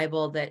having a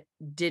Bible that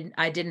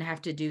I didn't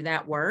have to do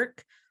that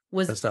work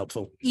was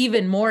helpful,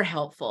 even more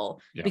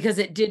helpful, because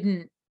it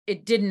didn't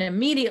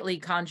immediately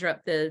conjure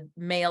up the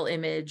male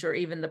image or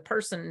even the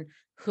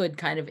personhood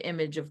kind of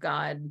image of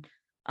God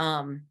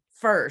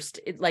first.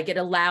 It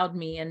allowed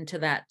me into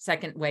that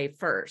second way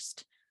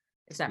first,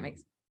 if that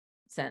makes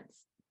sense.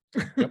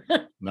 Yep.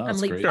 No, I'm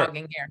great.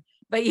 leapfrogging here,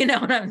 but you know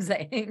what I'm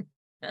saying.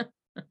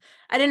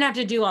 I didn't have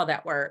to do all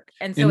that work,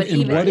 and so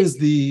is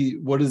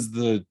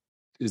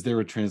there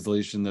a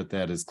translation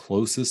that is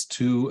closest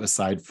to,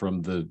 aside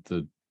from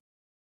the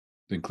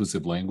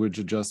inclusive language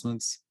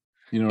adjustments?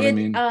 You know what I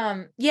mean?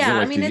 Yeah,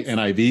 I mean, it's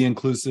NIV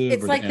inclusive.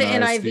 It's like the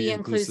NIV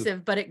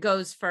inclusive, but it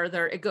goes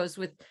further.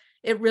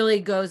 It really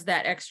goes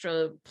that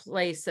extra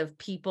place of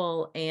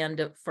people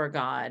and for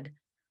God.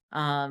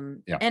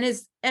 And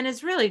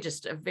is really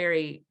just a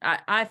very,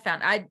 I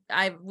found,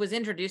 I was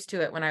introduced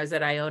to it when I was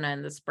at Iona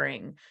in the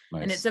spring.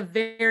 Nice. And it's a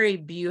very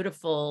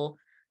beautiful,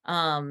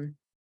 a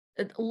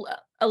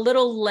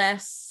little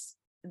less,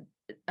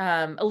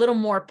 a little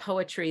more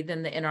poetry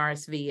than the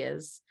NRSV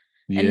is.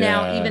 And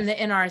now even the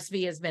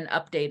NRSV has been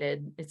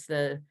updated. It's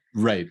the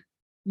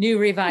new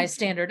revised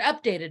standard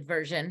updated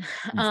version.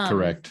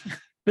 Correct.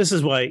 This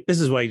is why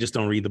you just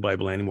don't read the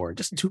Bible anymore.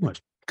 Just too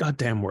much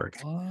goddamn work.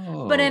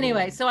 Oh. But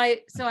anyway,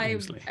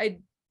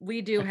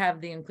 we do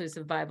have the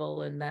inclusive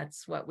Bible, and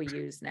that's what we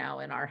use now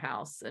in our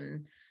house.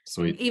 And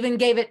sweet. Even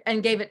gave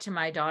it to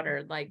my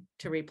daughter, like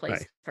to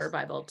replace her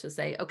Bible, to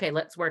say, okay,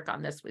 let's work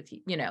on this with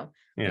you.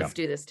 Let's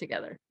do this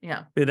together.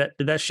 Yeah. Did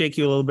that shake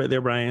you a little bit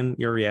there, Brian?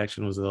 Your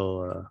reaction was a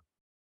little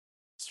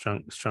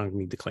strong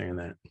me declaring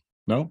that.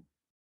 No,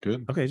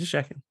 good. Okay, just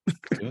checking.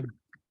 Good.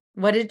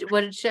 What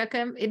did shake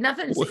him?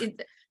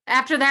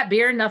 After that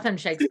beer, nothing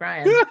shakes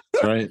Brian.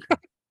 That's right.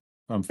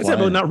 I'm flying.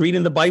 About not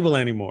reading the Bible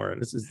anymore.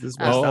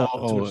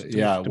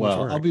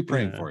 I'll be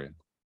praying for you.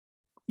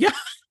 Yeah.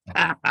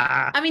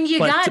 I mean, you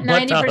got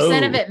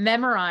 90% of it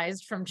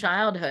memorized from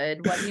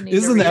childhood. What you need?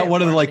 Isn't that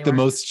one of the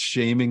most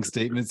shaming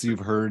statements you've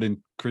heard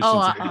in Christian?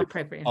 I'll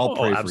pray for you. I'll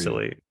pray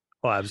for you.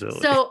 Oh, absolutely.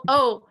 So,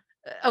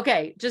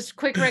 okay, just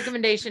quick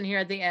recommendation here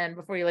at the end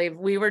before you leave.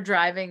 We were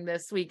driving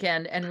this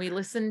weekend and we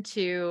listened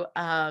to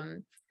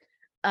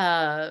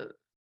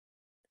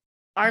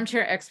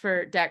armchair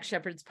expert Dax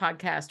Shepard's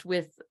podcast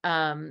with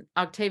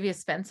Octavia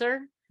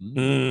Spencer.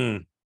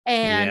 And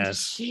I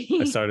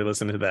started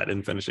listening to that,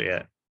 didn't finish it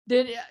yet.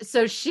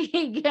 So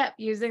she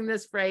kept using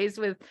this phrase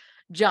with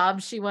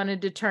jobs she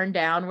wanted to turn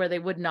down where they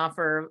wouldn't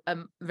offer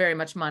very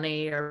much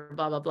money or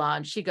blah blah blah,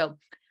 and she'd go,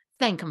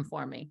 thank him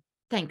for me,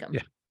 thank him.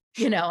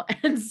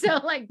 And so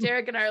like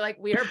Derek and I are like,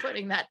 we are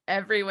putting that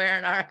everywhere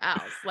in our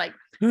house. Like,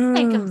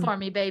 thank him for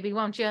me, baby,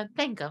 won't you?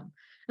 Thank him.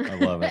 I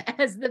love it.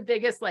 As the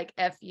biggest like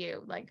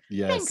FU, like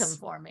thank him Yes.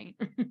 for me.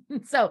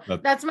 So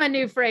that's my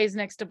new phrase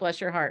next to bless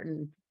your heart,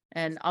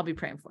 and I'll be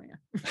praying for you.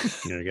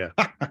 There you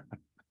go.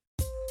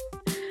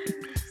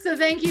 So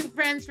thank you,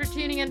 friends, for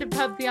tuning into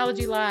Pub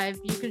Theology Live.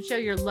 You can show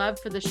your love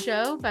for the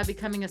show by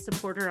becoming a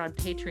supporter on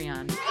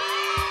Patreon.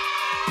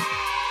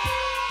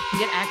 You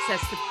get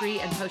access to pre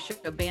and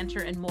post-show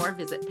banter and more.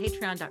 Visit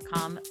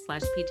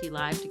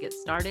patreon.com/PTLive to get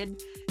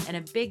started. And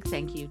a big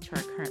thank you to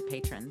our current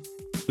patrons.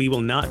 We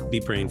will not be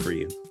praying for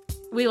you.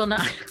 We will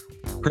not.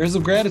 Prayers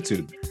of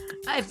gratitude.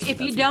 If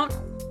you don't,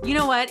 you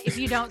know what? If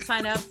you don't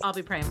sign up, I'll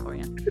be praying for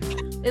you.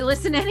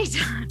 Listen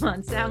anytime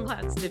on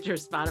SoundCloud, Stitcher,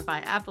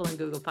 Spotify, Apple, and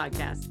Google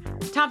Podcasts.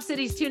 Top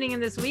cities tuning in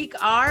this week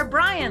are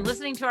Brian,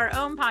 listening to our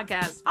own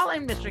podcast,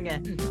 Holland,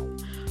 Michigan,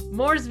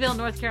 Mooresville,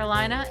 North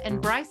Carolina,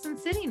 and Bryson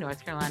City,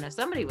 North Carolina.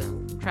 Somebody was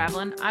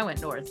traveling. I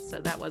went north, so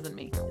that wasn't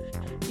me.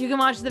 You can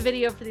watch the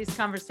video for these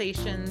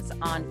conversations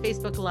on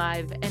Facebook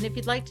Live. And if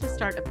you'd like to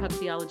start a Pub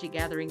Theology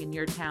gathering in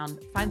your town,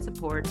 find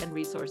support and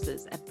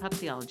resources at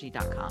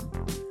pubtheology.com.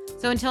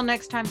 So until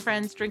next time,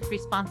 friends, drink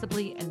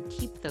responsibly and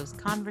keep those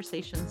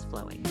conversations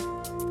flowing.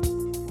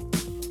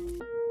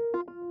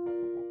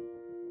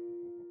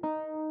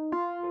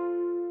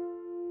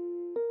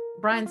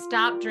 Brian,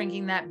 stop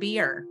drinking that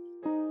beer.